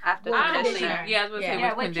 Well, After Well, the honestly, conditioner. yeah, I was gonna say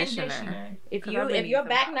Yeah, with conditioner. If 'Cause you I've been if your using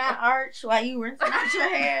back that. not arched while you rinsing out your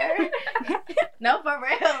hair, no, for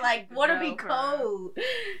real, like water No, be for real. cold.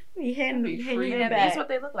 You hitting Be hitting freezing. your Yeah, back. that's what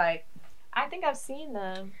they look like. I think I've seen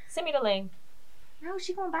them. Send me the link. No,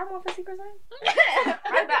 she gonna buy one for Secret Santa?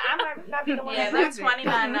 Right, but I might not be the one Yeah, that they're buys it.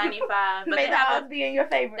 $29.95. But May they the have odds be in your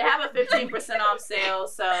favor. they have a 15% off sale.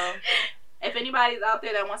 So if anybody's out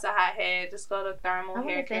there that wants a hot head, just go to I wonder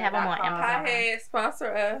if they have 'em on thermalhaircare.com. Amazon. Head,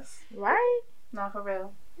 sponsor us. Right? Not for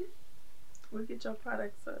real. We'll get your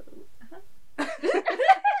products up.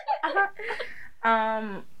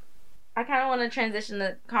 I kind of want to transition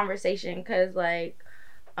the conversation because, like,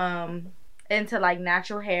 into like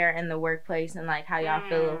natural hair in the workplace and like how y'all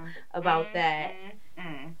feel about that.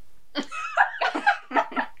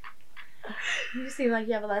 You seem like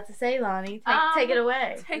you have a lot to say, Lonnie. Take it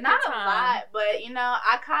away. Take Not your a time. lot, but you know,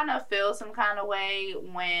 I kind of feel some kind of way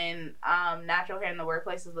when natural hair in the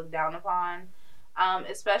workplace is looked down upon.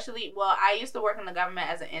 Especially, well, I used to work in the government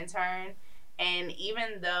as an intern, and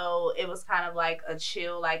even though it was kind of like a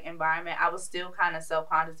chill like environment, I was still kind of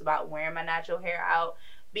self-conscious about wearing my natural hair out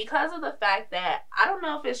because of the fact that I don't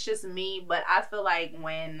know if it's just me, but I feel like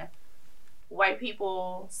when white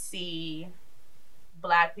people see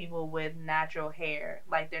black people with natural hair,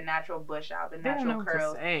 like their natural bush out, their They don't know natural what to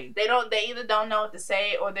curls, say. they either don't know what to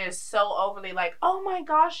say or they're so overly like, oh my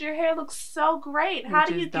gosh, your hair looks so great, how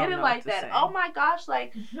do just you don't get it know like what to that? say. Oh my gosh,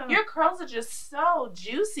 like your curls are just so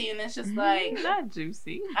juicy, and it's just like, Not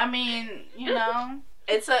juicy. I mean, you know,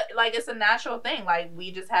 it's a natural thing. Like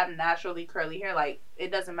we just have naturally curly hair. Like it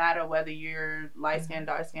doesn't matter whether you're light skin,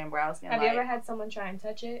 dark skin, brown skin. Have like, you ever had someone try and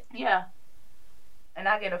touch it? Yeah, and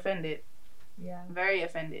I get offended. Yeah. Very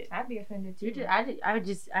offended. I'd be offended too. I hate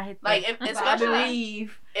Like, if, especially,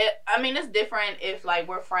 I it's different if, like,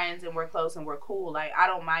 we're friends and we're close and we're cool. Like, I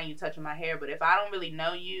don't mind you touching my hair, but if I don't really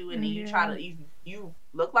know you and then you try to, you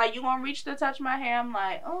look like you gonna reach to touch my hair, I'm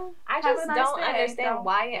like, oh, I have just a nice don't day. understand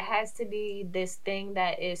why it has to be this thing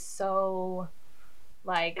that is so,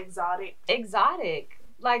 like, exotic.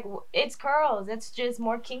 Like, it's curls. It's just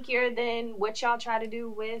more kinkier than what y'all try to do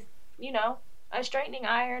with, you know, a straightening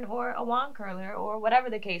iron or a wand curler or whatever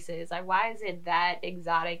the case is. Like, why is it that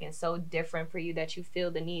exotic and so different for you that you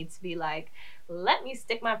feel the need to be like, let me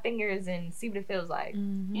stick my fingers and see what it feels like?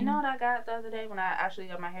 Mm-hmm. You know what I got the other day when I actually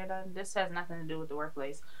got my hair done? This has nothing to do with the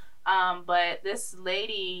workplace. But this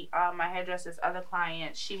lady, my hairdresser's other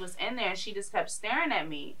client, she was in there and she just kept staring at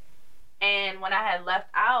me. And when I had left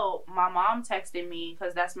out, my mom texted me,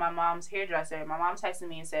 because that's my mom's hairdresser. My mom texted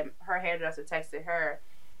me and said her hairdresser texted her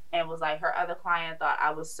and was like, her other client thought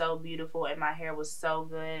I was so beautiful and my hair was so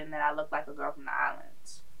good and that I looked like a girl from the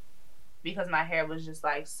islands. Because my hair was just,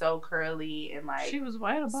 like, so curly and, like... She was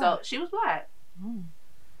white or black? So, she was black.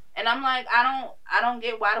 And I'm like, I don't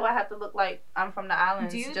get, why do I have to look like I'm from the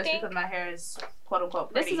islands because my hair is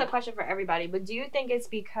quote-unquote pretty? This is a question for everybody, but do you think it's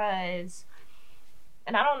because...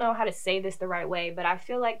 And I don't know how to say this the right way, but I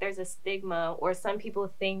feel like there's a stigma, or some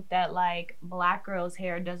people think that, like, black girls'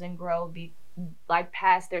 hair doesn't grow like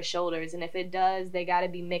past their shoulders, and if it does, they got to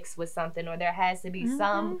be mixed with something, or there has to be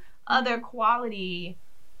some other quality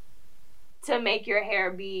to make your hair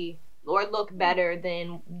be or look better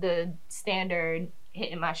than the standard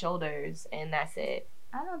hitting my shoulders and that's it.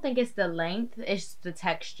 I don't think it's the length, it's the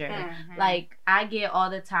texture. Like, I get all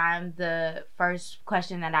the time, the first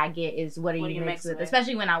question that I get is, what are you mixed with?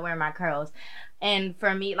 Especially when I wear my curls. And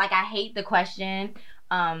for me, like, I hate the question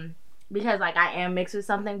because, like, I am mixed with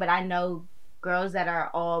something, but I know girls that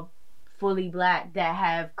are all fully black that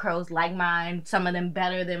have curls like mine, some of them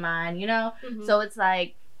better than mine, you know? So it's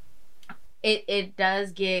like, it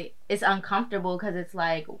does get, it's uncomfortable because it's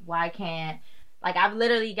like, why can't... Like, I've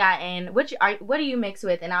literally gotten, what are you mixed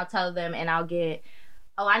with? And I'll tell them, and I'll get,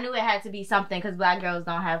 oh, I knew it had to be something because black girls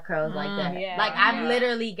don't have curls like that. Yeah, like, I've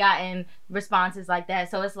literally gotten responses like that.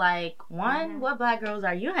 So it's like, one, what black girls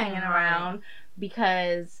are you hanging around?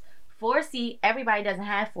 Because 4C, everybody doesn't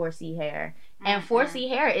have 4C hair. And 4C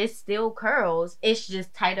hair is still curls. It's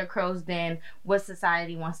just tighter curls than what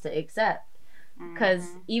society wants to accept. Because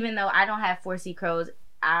even though I don't have 4C curls,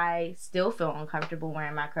 I still feel uncomfortable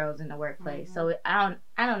wearing my curls in the workplace. So I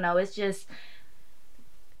don't know. It's just,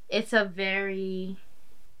 it's a very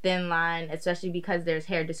thin line, especially because there's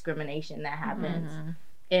hair discrimination that happens.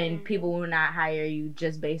 And people will not hire you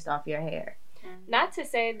just based off your hair. Not to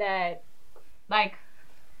say that, like,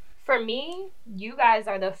 for me, you guys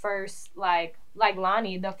are the first, like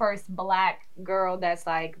Lonnie, the first black girl that's,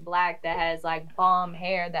 like, black that has, like, bomb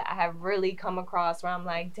hair that I have really come across where I'm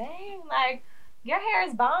like, dang, like, your hair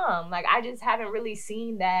is bomb. Like, I just haven't really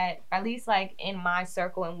seen that, at least, like, in my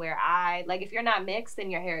circle and where like, if you're not mixed, then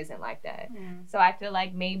your hair isn't like that. So I feel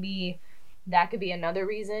like maybe that could be another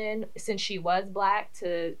reason, since she was black,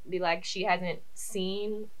 to be like, she hasn't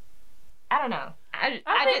seen, I don't know. I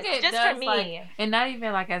think it just does, for me. Like, and not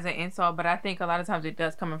even, like, as an insult, but I think a lot of times it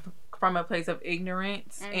does come from a place of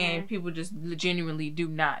ignorance, and people just genuinely do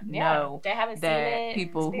not know they haven't that seen it,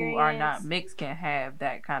 people who are not mixed can have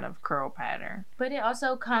that kind of curl pattern. But it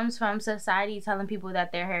also comes from society telling people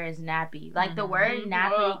that their hair is nappy. Like, the word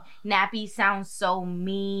nappy sounds so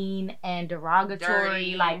mean and derogatory,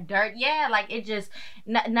 dirty. Like dirt. Yeah, like, it just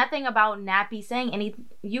nothing about nappy saying anything.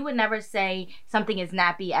 You would never say something is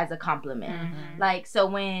nappy as a compliment. Like, so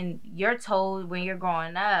when you're told when you're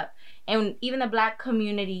growing up, and even the black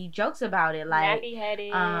community jokes about it, like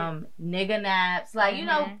nappy-headed, nigga naps, like, you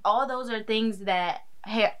know, all those are things that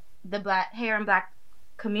the black hair and black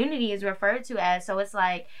community is referred to as. So it's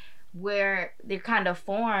like, where they're kind of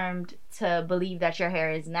formed to believe that your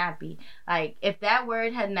hair is nappy. Like, if that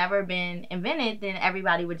word had never been invented, then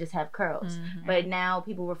everybody would just have curls. But now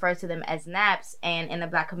people refer to them as naps, and in the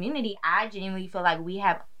black community, I genuinely feel like we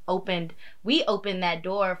opened that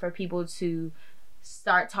door for people to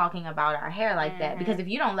start talking about our hair like that, because if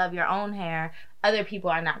you don't love your own hair, other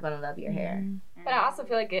people are not going to love your hair. But I also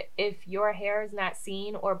feel like if your hair is not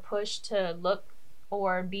seen or pushed to look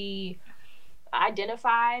or be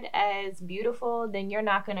identified as beautiful, then you're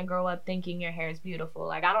not going to grow up thinking your hair is beautiful.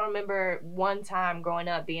 Like, I don't remember one time growing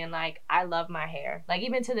up being like, I love my hair. Like,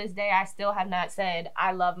 even to this day, I still have not said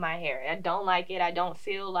I love my hair. I don't like it. I don't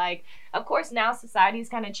feel like, of course, now society's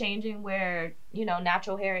kind of changing where, you know,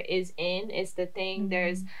 natural hair is in. It's the thing.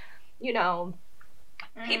 There's, you know,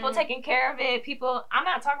 people taking care of it. People, I'm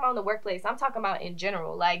not talking about in the workplace. I'm talking about in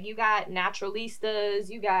general. Like, you got naturalistas,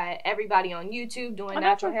 you got everybody on YouTube doing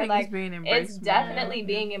natural hair. Like, it's definitely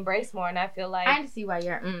being embraced more. And I feel like I can see why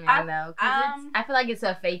you're though. I feel like it's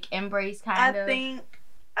a fake embrace kind of.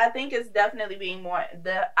 I think it's definitely being more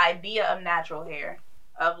the idea of natural hair,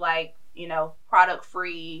 of like, you know, product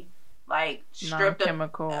free, like stripped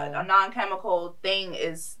non-chemical. A non-chemical thing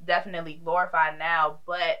is definitely glorified now,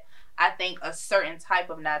 but I think a certain type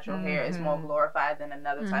of natural hair is more glorified than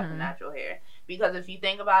another type of natural hair. Because if you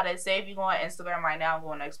think about it, say if you go on Instagram right now and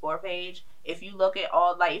go on the Explore page, if you look at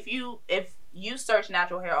all, like, if you search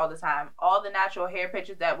natural hair all the time, all the natural hair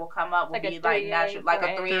pictures that will come up will be like natural, like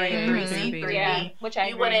a 3A, 3C, 3B. Yeah, which I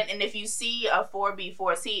agree. And if you see a 4B,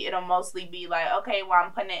 4C, it'll mostly be like, okay, well,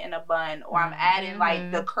 I'm putting it in a bun, or I'm adding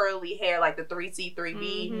like the curly hair, like the 3C,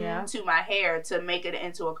 3B to my hair to make it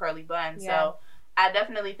into a curly bun. Yeah. So I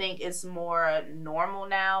definitely think it's more normal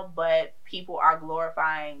now, but people are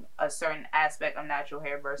glorifying a certain aspect of natural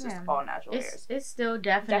hair versus all natural hairs. It's still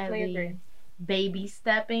definitely baby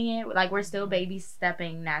stepping it. Like, we're still baby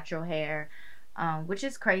stepping natural hair, which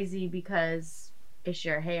is crazy because it's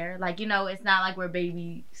your hair. Like, you know, it's not like we're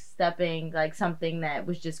baby stepping like something that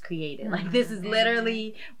was just created. Like, this is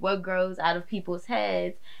literally what grows out of people's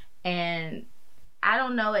heads. And I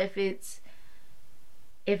don't know if it's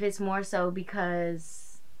more so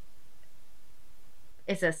because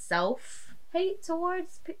it's a self-hate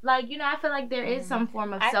towards, like, you know, I feel like there is some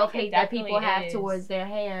form of self-hate that people have towards their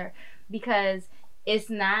hair, because it's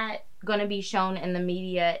not going to be shown in the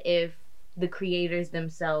media if the creators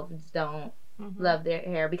themselves don't love their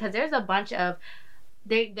hair. Because there's a bunch of,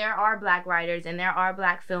 there are black writers and there are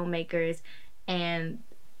black filmmakers, and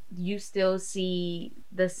you still see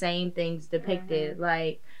the same things depicted.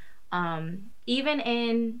 Like, even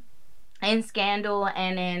in Scandal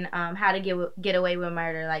and in How to Get Away with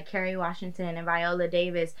Murder, like Kerry Washington and Viola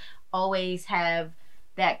Davis always have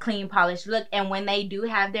that clean, polished look, and when they do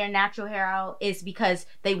have their natural hair out, it's because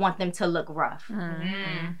they want them to look rough.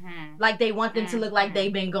 Like, they want them to look like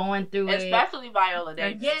they've been going through it. Especially Viola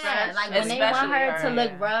Davis. Yeah, like when they want her to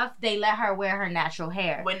look rough, they let her wear her natural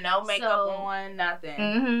hair with no makeup on,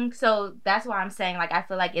 nothing. So that's why I'm saying, like, I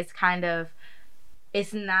feel like it's kind of,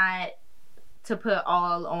 it's not to put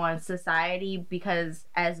all on society, because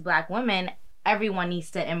as black women, everyone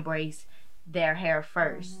needs to embrace their hair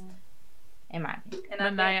first. In my opinion.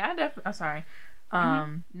 And Naya, I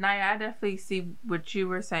definitely see what you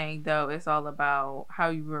were saying, though. It's all about how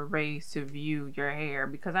you were raised to view your hair.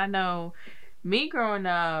 Because I know me growing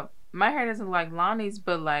up, my hair doesn't look like Lonnie's,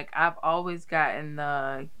 but like I've always gotten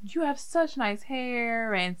you have such nice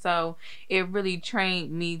hair, and so it really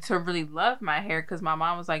trained me to really love my hair, because my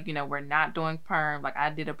mom was like, you know, we're not doing perm. Like, I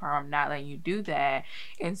did a perm, I'm not letting you do that.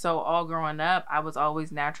 And so all growing up, I was always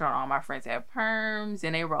natural, and all my friends had perms,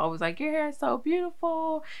 and they were always like, your hair is so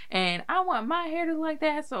beautiful, and I want my hair to look like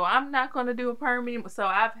that, so I'm not gonna do a perm anymore. So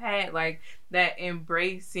I've had like that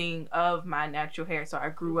embracing of my natural hair, so I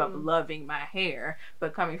grew up loving my hair.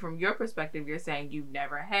 But coming from your perspective, you're saying you've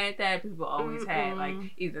never had that. People always had like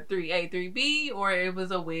either 3A, 3B, or it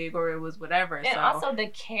was a wig, or it was whatever. And also the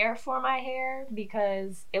care for my hair,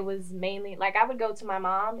 because it was mainly like, I would go to my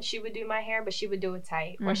mom, she would do my hair, but she would do it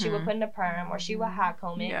tight, or she would put in a perm, or she would hot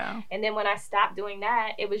comb it. And then when I stopped doing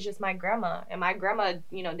that, it was just my grandma. And my grandma,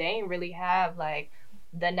 you know, they ain't really have like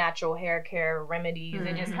the natural hair care remedies.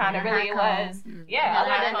 It just kind of really was. Yeah,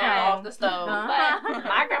 other than that, off the stove. But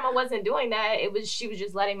my grandma wasn't doing that. She was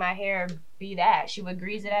just letting my hair be that. She would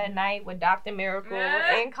grease it at night with Dr. Miracle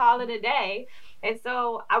and call it a day. And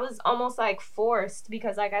so I was almost like forced,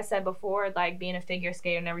 because like I said before, like being a figure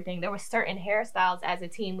skater and everything, there were certain hairstyles as a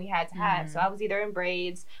teen we had to have. So I was either in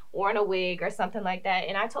braids or in a wig or something like that.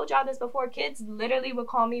 And I told y'all this before, kids literally would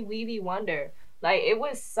call me Weavy Wonder. Like, it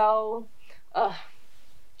was so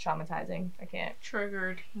traumatizing. I can't.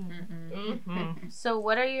 Triggered. So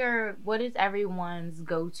what is everyone's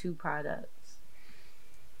go-to products?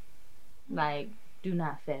 Like, do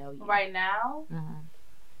not fail you. Right now?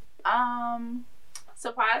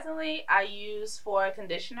 Surprisingly, I use for a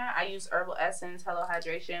conditioner, I use Herbal Essence Hello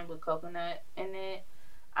Hydration with coconut in it.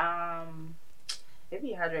 It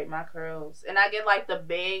rehydrate my curls. And I get like the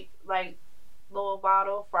big, like, little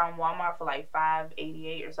bottle from Walmart for like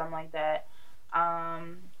 $5.88 or something like that.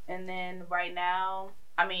 And then right now,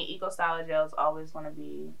 I mean, Eco Styler Gel is always going to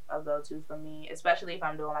be a go-to for me, especially if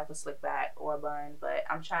I'm doing like a slick back or a bun. But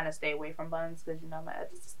I'm trying to stay away from buns because, you know, my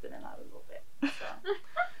edges are spinning out a little bit. So,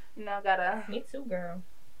 you know, gotta. Me too, girl.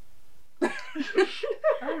 So,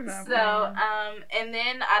 and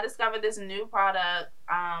then I discovered this new product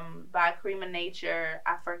by Cream of Nature.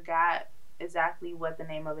 I forgot exactly what the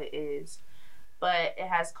name of it is, but it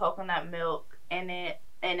has coconut milk in it,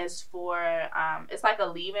 and it's for it's like a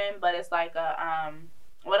leave-in, but it's like a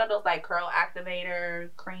one of those like curl activator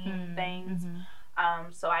cream things.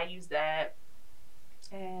 So I use that.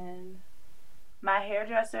 And my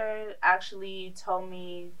hairdresser actually told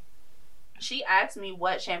me, she asked me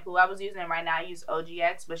what shampoo I was using. Right now I use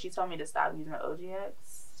OGX, but she told me to stop using OGX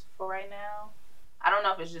for right now. I don't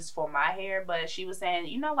know if it's just for my hair, but she was saying,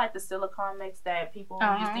 you know, like the silicone mix that people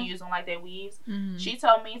used to use on like their weaves. She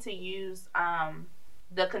told me to use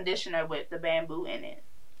the conditioner with the bamboo in it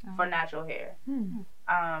for natural hair.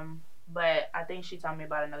 But I think she told me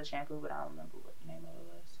about another shampoo, but I don't remember what the name of it was.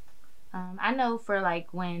 I know for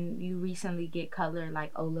like when you recently get color,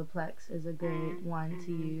 like Olaplex is a good one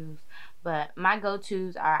to use. But my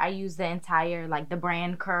go-tos are, I use the entire, like the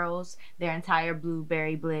brand curls, their entire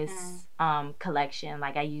Blueberry Bliss collection.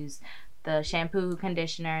 Like I use the shampoo,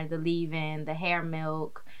 conditioner, the leave-in, the hair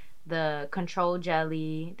milk, the control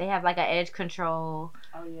jelly. They have like an edge control.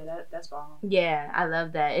 Oh yeah, that's bomb. Yeah, I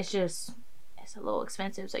love that. It's a little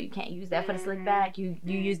expensive, so you can't use that for the slick back. You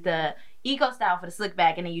use the Eco Style for the slick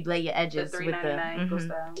back, and then you lay your edges the with the Eco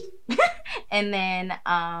Style. And then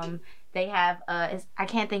they have I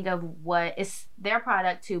can't think of what it's their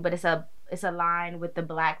product too, but it's a line with the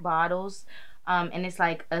black bottles, and it's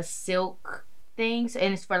like a silk thing,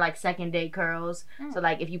 and it's for like second day curls. So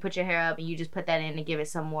like if you put your hair up and you just put that in to give it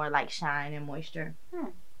some more like shine and moisture.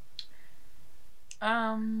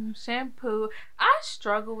 Shampoo. I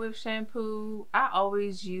struggle with shampoo. I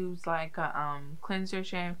always use like a cleanser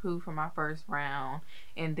shampoo for my first round,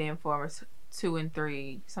 and then for 2 and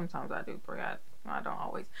 3, sometimes I do 3. I don't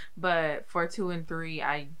always, but for 2 and 3,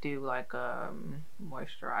 I do like a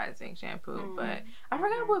moisturizing shampoo. But I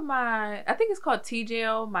forgot what I think it's called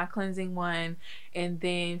T-Gel, my cleansing one, and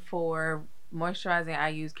then for moisturizing, I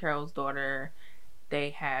use Carol's Daughter.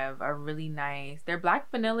 They have a really nice, their black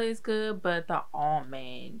vanilla is good, but the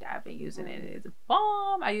almond, I've been using it, is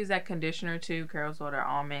bomb. I use that conditioner too, Carol's Daughter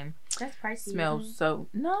almond. That's pricey. Smells so,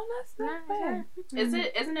 no, that's not bad.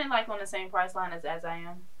 Isn't it like on the same price line as I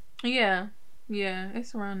Am? Yeah,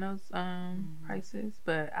 it's around those prices,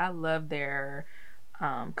 but I love their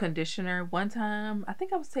conditioner. One time, I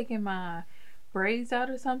think I was taking my braids out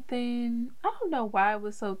or something. I don't know why it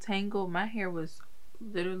was so tangled. My hair was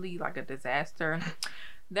literally like a disaster.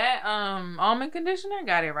 That almond conditioner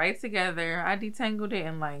got it right together. I detangled it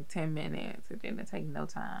in like 10 minutes. It didn't take no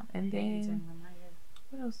time. And then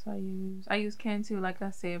what else do I use? I use Cantu, like I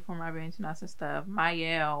said, for my bench knots and stuff.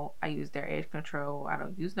 Mayel, I use their edge control. I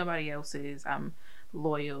don't use nobody else's. I'm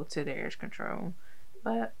loyal to their edge control.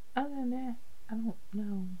 But other than that, I don't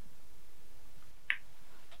know.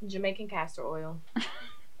 Jamaican castor oil.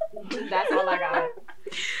 That's all I got.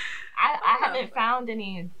 I haven't found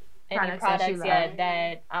any products yet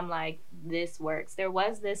that I'm like, this works. There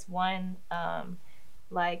was this one,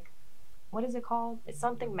 like, what is it called? It's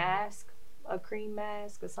something mask, a cream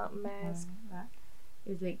mask or something mask.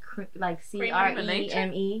 Is it like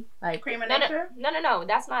CREME? Like Cream of Nature? No.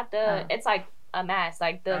 That's not the. It's like a mask.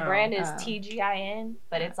 Like the brand is TGIN,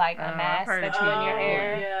 but it's like a mask that you put in your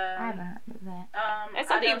hair. Yeah. I haven't heard of that. It's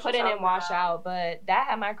something you put in and wash out. But that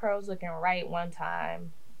had my curls looking right one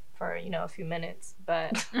time. For a few minutes,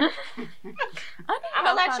 but I'm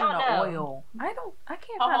gonna let y'all know. Oil. I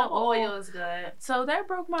can't find the oil is good. So that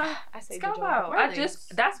broke my scalp out. Really?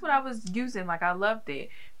 That's what I was using. Like I loved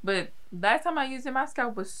it, but last time I used it, my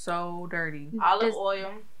scalp was so dirty. Olive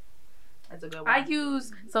oil. That's a good one. I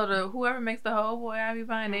use whoever makes the whole oil I be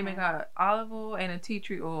buying, they make a olive oil and a tea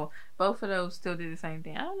tree oil. Both of those still do the same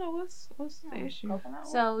thing. I don't know what's the issue.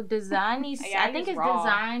 So Design, I think it's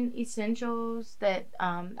Design Essentials that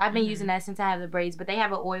I've been using that since I have the braids. But they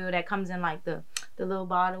have an oil that comes in like the little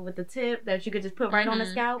bottle with the tip that you could just put right on the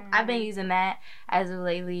scalp. I've been using that as of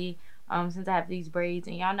lately. Since I have these braids,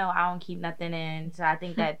 and y'all know I don't keep nothing in, so I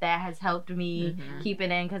think that has helped me keep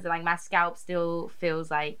it in, because like my scalp still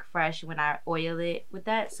feels like fresh when I oil it with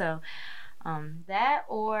that. So that,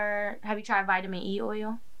 or have you tried vitamin E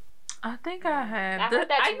oil? I think I have. I heard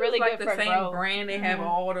that's really like good the for same growth. brand. They have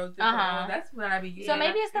all those different oils. That's what I be using. So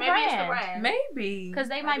maybe it's the brand. Maybe. Because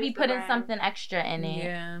they might be putting something extra in it.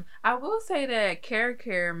 Yeah. I will say that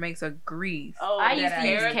Care makes a grease. Oh, I used to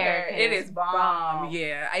use Care. It is bomb.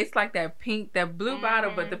 Yeah. It's like that blue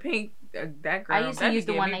bottle, but the pink, that girl. I used to use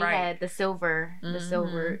the one that had the silver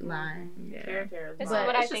line. Yeah. This is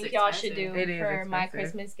what I think y'all should do for my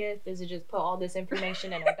Christmas gift, is to just put all this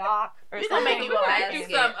information in a doc or We're something. gonna make you a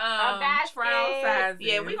basket. A basket. Trial size.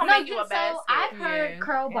 Yeah, we're gonna make you a basket. So I've heard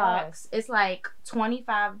Curl Box. It's like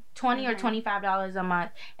 $25 $20 or $25 a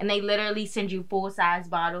month, and they literally send you full size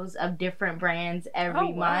bottles of different brands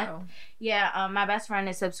every month. Yeah, my best friend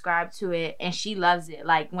is subscribed to it, and she loves it.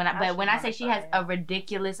 Like when I say she has a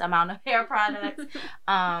ridiculous amount of hair products,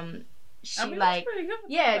 she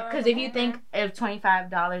because if you think of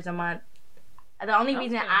 $25 a month. The only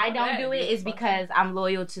reason I don't do it is because I'm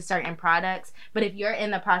loyal to certain products. But if you're in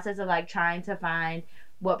the process of like trying to find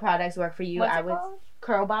what products work for you, I would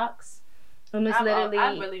Curl Box. And it's literally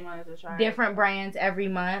I really wanted to try different brands every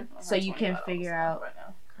month, so you can figure out.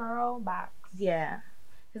 Curl Box. Yeah,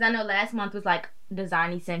 because I know last month was like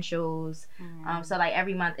design essentials. So like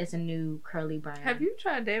every month it's a new curly brand. Have you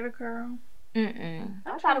tried David Curl?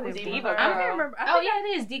 I thought it was Diva Curl. I can't remember.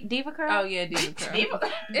 It is Diva Curl. Oh yeah, Diva Curl. It's Diva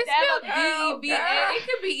spelled Curl, D-E-V-A. It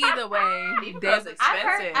could be either way. Diva Curl's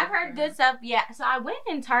expensive. I've heard good stuff. Yeah, so I went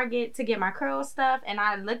in Target to get my curl stuff, and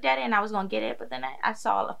I looked at it, and I was gonna get it, but then I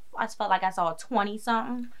felt like I saw 20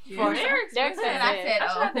 something. Yeah. They're expensive. And I said,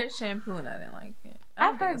 I tried their shampoo and I didn't like it.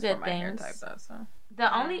 I've heard good my hair things. type though, so.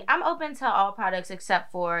 I'm open to all products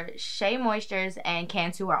except for Shea Moistures and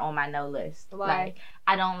Cantu are on my no list. Why? Like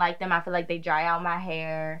I don't like them. I feel like they dry out my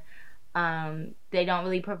hair. They don't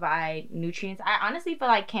really provide nutrients. I honestly feel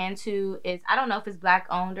like Cantu is, I don't know if it's black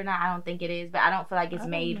owned or not. I don't think it is, but I don't feel like it's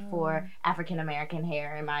made for African American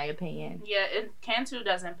hair, in my opinion. Yeah, Cantu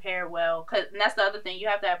doesn't pair well, and that's the other thing. You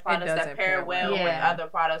have to have products that pair well with other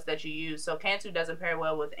products that you use. So Cantu doesn't pair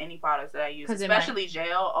well with any products that I use, especially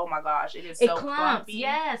gel. Oh my gosh, it is so clumpy.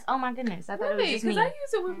 Yes. Oh my goodness. I thought it was just me. Because I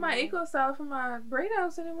use it with my Eco Style for my braid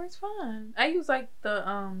outs and it works fine. I use like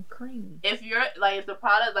the cream. If you're like, if the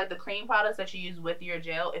product, like the cream products that you use with your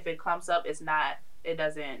gel, if it clumps up, it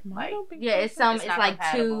doesn't like. Yeah, it's like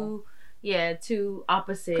compatible. two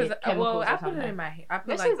opposite chemicals. I put it in my hair. I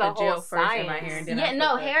put like the gel first in my hair, and then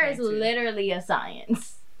hair is literally a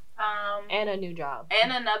science. And a new job.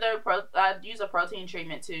 And I use a protein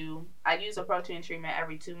treatment too. I use a protein treatment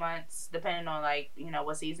every 2 months, depending on like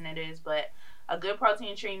what season it is. But a good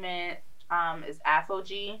protein treatment is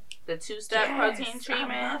AphoG, the 2-step protein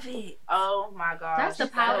treatment. I love it. Oh my gosh, that's the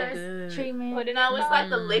powder treatment. But no, it's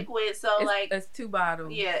like the liquid. So it's 2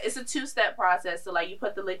 bottles. Yeah, it's a 2-step process. So like you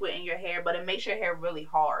put the liquid in your hair, but it makes your hair really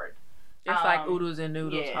hard. It's like oodles and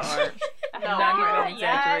noodles hard.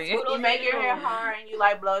 You make your hair hard and you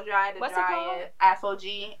like blow dry to dry it.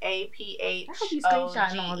 AphoG, APHOGEE.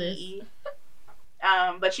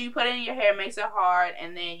 But you put it in your hair, makes it hard,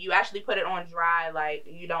 and then you actually put it on dry. Like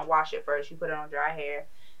you don't wash it first. You put it on dry hair.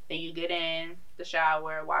 Then you get in the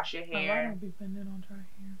shower, wash your hair. I don't be putting it on dry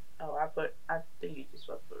hair. Oh, I think you just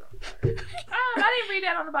supposed to put it on dry hair. I didn't read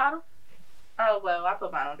that on the bottle. Oh well, I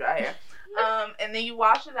put mine on dry hair. And then you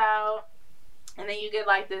wash it out, and then you get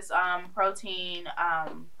like this protein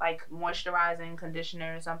like moisturizing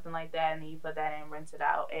conditioner or something like that, and then you put that in, rinse it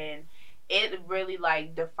out, and it really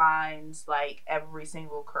like defines like every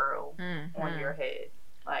single curl on your head.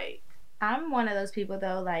 Like I'm one of those people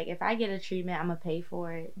though, like if I get a treatment, I'm gonna pay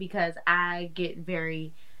for it because I get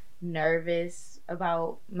very nervous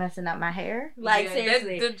about messing up my hair. Like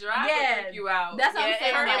seriously, the dry would freak you out. That's what I'm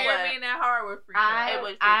saying. Her hair being that hard would freak you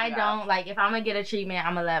out. I don't like if I'm gonna get a treatment,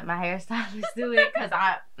 I'm gonna let my hairstylist do it because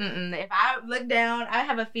if I look down, I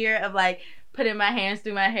have a fear of like putting my hands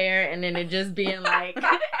through my hair and then it just being like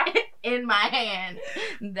in my hand.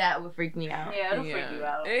 That would freak me out. Yeah, it'll freak you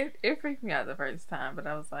out. It freaked me out the first time, but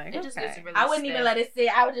I was like, it just gets really I wouldn't even let it sit.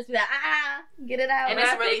 I would just be like, get it out. And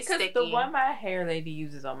it's really sticky. The one my hair lady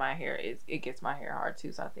uses on my hair it gets my hair hard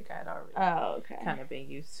too, so I think I had already kind of been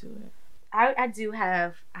used to it. I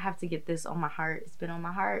have to get this on my heart. It's been on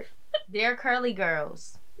my heart. Dear curly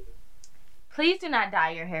girls, please do not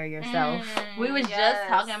dye your hair yourself. We was just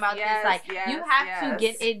talking about this. Like, you have to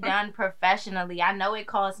get it done professionally. I know it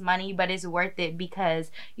costs money, but it's worth it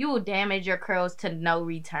because you will damage your curls to no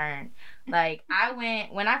return. Like,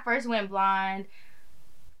 when I first went blonde,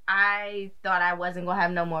 I thought I wasn't going to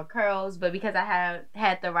have no more curls, but because I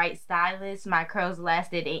had the right stylist, my curls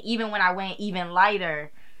lasted. And even when I went even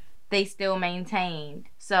lighter, they still maintained.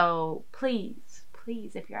 So, please,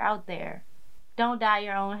 if you're out there, don't dye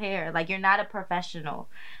your own hair. Like, you're not a professional.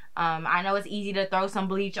 I know it's easy to throw some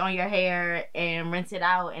bleach on your hair and rinse it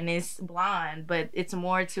out and it's blonde, but it's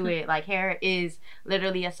more to it. Like, hair is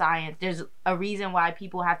literally a science. There's a reason why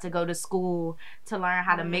people have to go to school to learn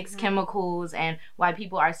how to mix chemicals and why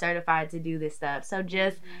people are certified to do this stuff. So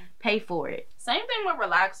just pay for it. Same thing with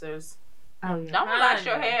relaxers. Oh, yeah. Don't relax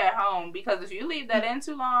your hair at home because if you leave that in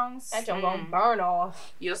too long, that joint gonna burn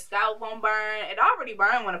off. Your scalp gonna burn. It already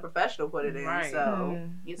burned when a professional put it in, so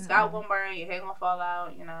your scalp gonna burn, your hair gonna fall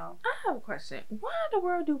out. I have a question. Why in the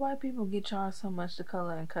world do white people get charged so much to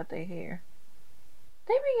color and cut their hair?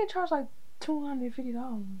 They be getting charged like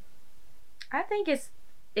 $250. I think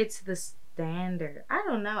it's the standard. I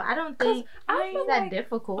don't know. I don't think it's that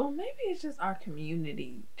difficult. Oh, maybe it's just our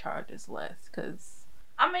community charges less. Cause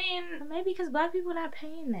I mean, maybe because black people not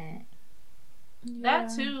paying that.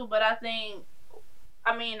 That too, but I think,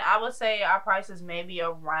 I would say our prices may be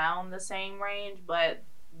around the same range, but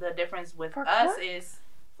the difference with us is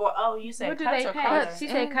you said cuts or color. She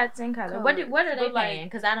said cuts and color. What are they paying?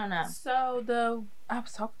 Because I don't know. So I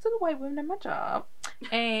was talking to the white women at my job,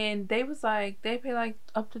 and they was like they pay like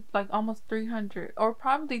up to like almost $300 or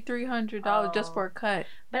probably $300 just for a cut.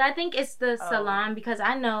 But I think it's the salon, because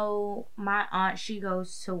I know my aunt, she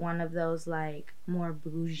goes to one of those like more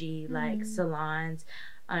bougie like salons,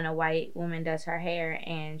 and a white woman does her hair,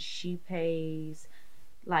 and she pays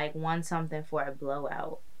like one something for a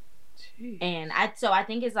blowout. Jeez. And I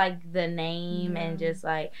think it's like the name and just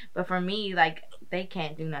like, but for me, like they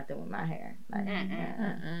can't do nothing with my hair. Like,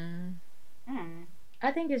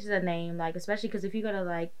 I think it's the name, like especially because if you go to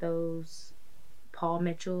like those Paul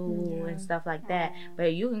Mitchell and stuff like that,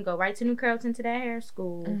 but you can go right to New Carrollton to that hair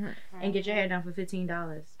school and get your hair done for $15.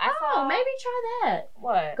 Maybe try that.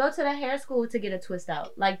 What? Go to the hair school to get a twist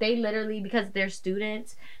out. Like they literally, because they're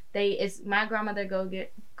students, my grandmother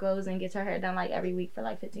goes and gets her hair done like every week for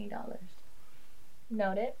like $15.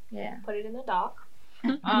 Noted. Yeah. Put it in the doc.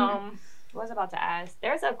 What was I about to ask?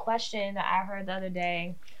 There's a question that I heard the other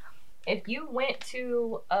day. If you went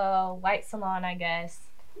to a white salon, I guess,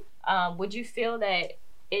 would you feel that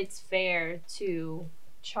it's fair to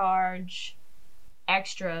charge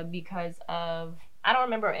extra because of, I don't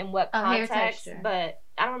remember in what context, but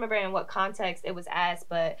I don't remember in what context it was asked,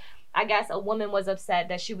 but I guess a woman was upset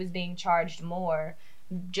that she was being charged more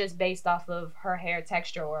just based off of her hair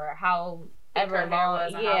texture or however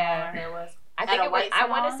long. Her hair was. I think it was. I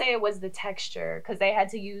want to say it was the texture because they had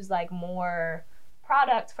to use like more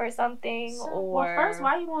product for something. Well, first,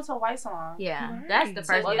 why you going to a white salon? Yeah, that's the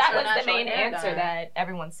first. Well, that was the main answer that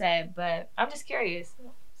everyone said, but I'm just curious.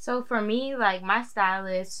 So for me, like my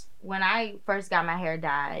stylist, when I first got my hair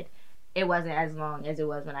dyed, it wasn't as long as it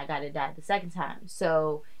was when I got it dyed the second time.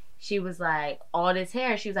 So she was like, all this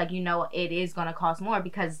hair, she was like, it is going to cost more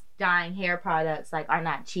because dyeing hair products like are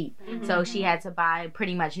not cheap. So she had to buy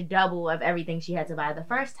pretty much double of everything she had to buy the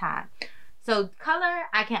first time. So color,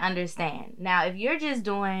 I can understand. Now, if you're just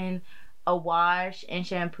doing a wash and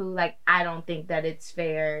shampoo, like I don't think that it's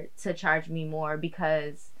fair to charge me more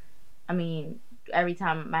because, every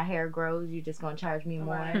time my hair grows, you're just going to charge me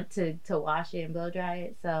more to wash it and blow dry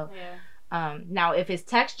it. So, now if it's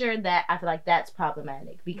texture, that I feel like that's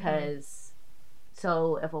problematic because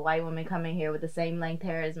so if a white woman come in here with the same length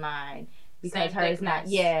hair as mine, because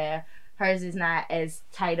hers is not as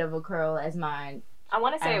tight of a curl as mine. I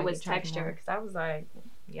want to say it was texture because I was like,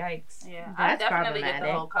 yikes. Yeah, I definitely get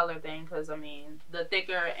the whole color thing because the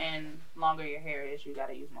thicker and longer your hair is, you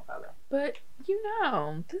gotta use more color. But this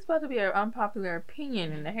is about to be an unpopular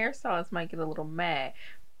opinion, and the hairstylists might get a little mad.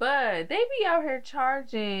 But they be out here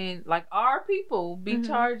charging, like our people be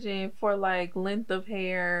charging for like length of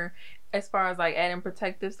hair, as far as like adding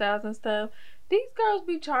protective styles and stuff. These girls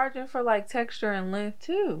be charging for like texture and length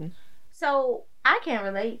too. So I can't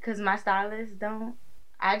relate because my stylists don't.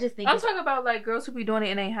 I just think I'm talking about like girls who be doing it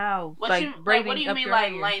in their house. What do you mean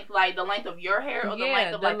like length? Like the length of your hair or the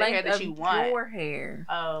length of like the hair that you want? Your hair.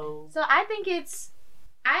 Oh. So I think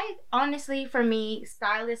honestly, for me,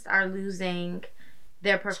 stylists are losing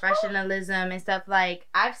their professionalism and stuff. Like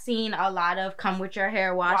I've seen a lot of come with your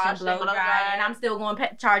hair wash and blow dry, and I'm still going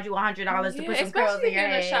to charge you $100 to put some curls in your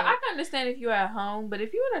hair. Shop. I can understand if you're at home, but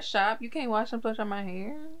if you're in a shop, you can't wash and blow dry my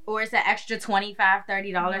hair. Or it's an extra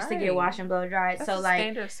 $25-$30 to get wash and blow dried. That's so like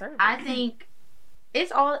standard service. I think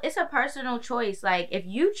it's a personal choice. Like if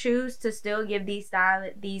you choose to still give these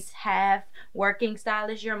half working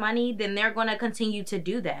stylists your money, then they're going to continue to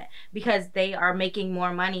do that because they are making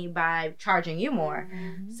more money by charging you more.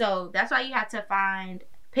 So that's why you have to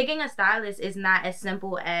picking a stylist is not as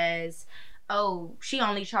simple as, oh, she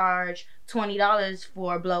only charged $20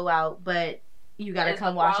 for a blowout, but you got to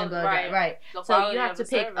come wash and blow dry. Right. So you have to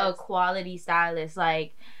pick a quality stylist.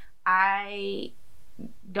 Like I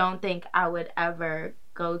don't think I would ever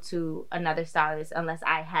go to another stylist unless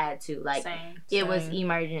I had to. Like it was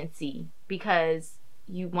emergency because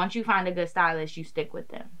once you find a good stylist, you stick with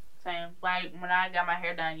them. Same. Like when I got my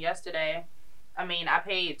hair done yesterday, I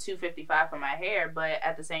paid $255 for my hair, but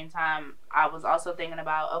at the same time, I was also thinking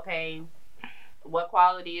about, okay, what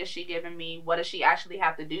quality is she giving me? What does she actually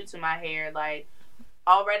have to do to my hair? Like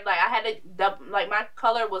already, like I had to my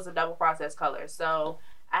color was a double process color, so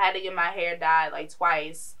I had to get my hair dyed like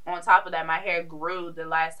twice. On top of that, my hair grew the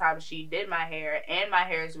last time she did my hair, and my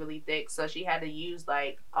hair is really thick, so she had to use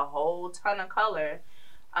like a whole ton of color.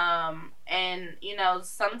 And you know,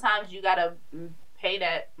 sometimes you gotta pay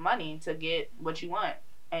that money to get what you want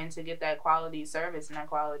and to get that quality service and that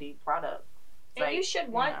quality product. And like, you should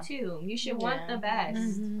want to. You should want the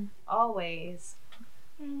best. Always.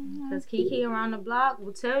 Because Kiki around the block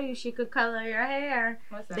will tell you she could color your hair.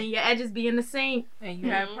 Then your edges be in the sink. And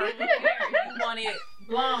you have purple hair. You want it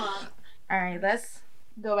blonde. Alright, let's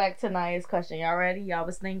go back to Naya's question. Y'all ready? Y'all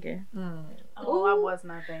was thinking. Oh, I was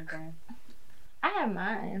not thinking. I have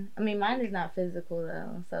mine. I mean, mine is not physical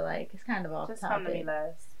though, so like it's kind of off Just topic. come to me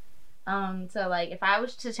last. So like if I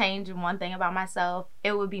was to change one thing about myself,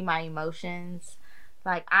 it would be my emotions.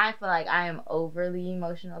 Like I feel like I am overly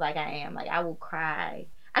emotional. Like I am. Like I will cry.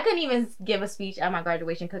 I couldn't even give a speech at my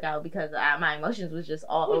graduation cookout because my emotions was just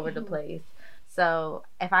all over the place. So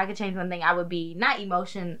if I could change one thing, I would be not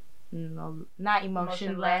emotionless.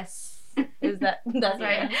 Is that's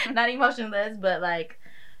right? Not emotionless, but like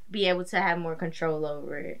be able to have more control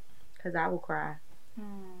over it. Cause I will cry.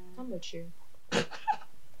 I'm with you.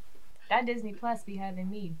 That Disney Plus be having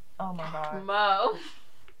me. Oh my god. Mo.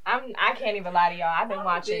 I can't even lie to y'all. I've been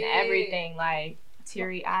watching everything like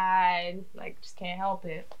teary eyed. Like just can't help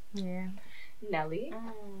it. Yeah. Nelly.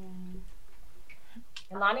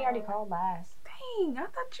 And Lonnie already called last. Dang, I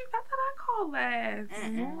thought I called last. I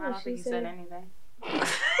don't think you said anything. I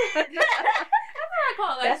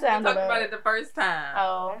called last. We talked about it the first time.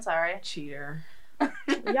 Oh, I'm sorry. Cheater.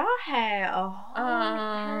 Y'all had a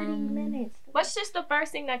whole 30 minutes. What's just the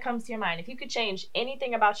first thing that comes to your mind? If you could change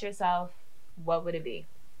anything about yourself, what would it be?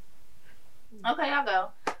 Okay, I'll go.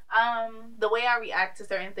 The way I react to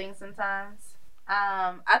certain things sometimes.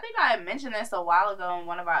 I think I had mentioned this a while ago in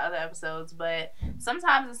one of our other episodes, but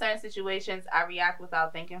sometimes in certain situations I react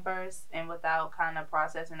without thinking first and without kind of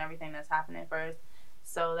processing everything that's happening first.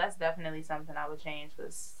 So that's definitely something I would change,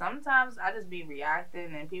 because sometimes I just be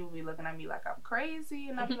reacting and people be looking at me like I'm crazy,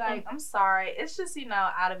 and I'm like, I'm sorry. It's just, you know,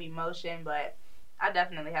 out of emotion, but I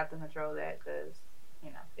definitely have to control that because, you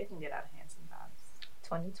know, it can get out of hand sometimes.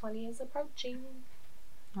 2020 is approaching.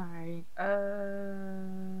 All right.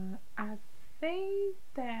 I think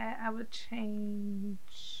that I would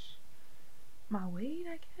change my weight,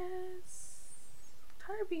 I guess. I'm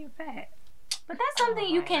tired of being fat. But that's something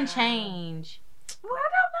you can change. Well, I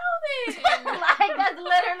don't know then. Like, that's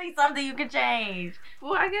literally something you can change.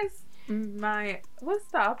 Well, I guess what's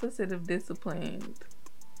the opposite of disciplined?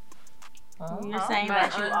 You're saying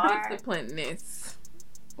that you are undisciplinedness.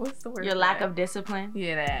 What's the word? Your lack of discipline?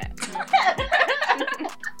 Yeah, that.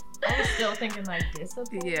 I was still thinking like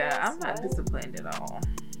discipline. Yeah, I'm not disciplined at all.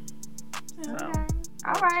 So, okay.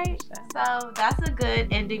 All right. So that's a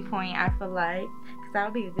good ending point, I feel like. Because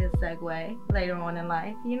that'll be a good segue later on in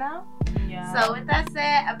life, you know? Yeah. So with that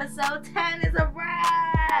said, episode 10 is a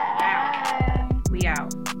wrap. We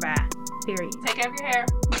out. Bye. Period. Take care of your hair.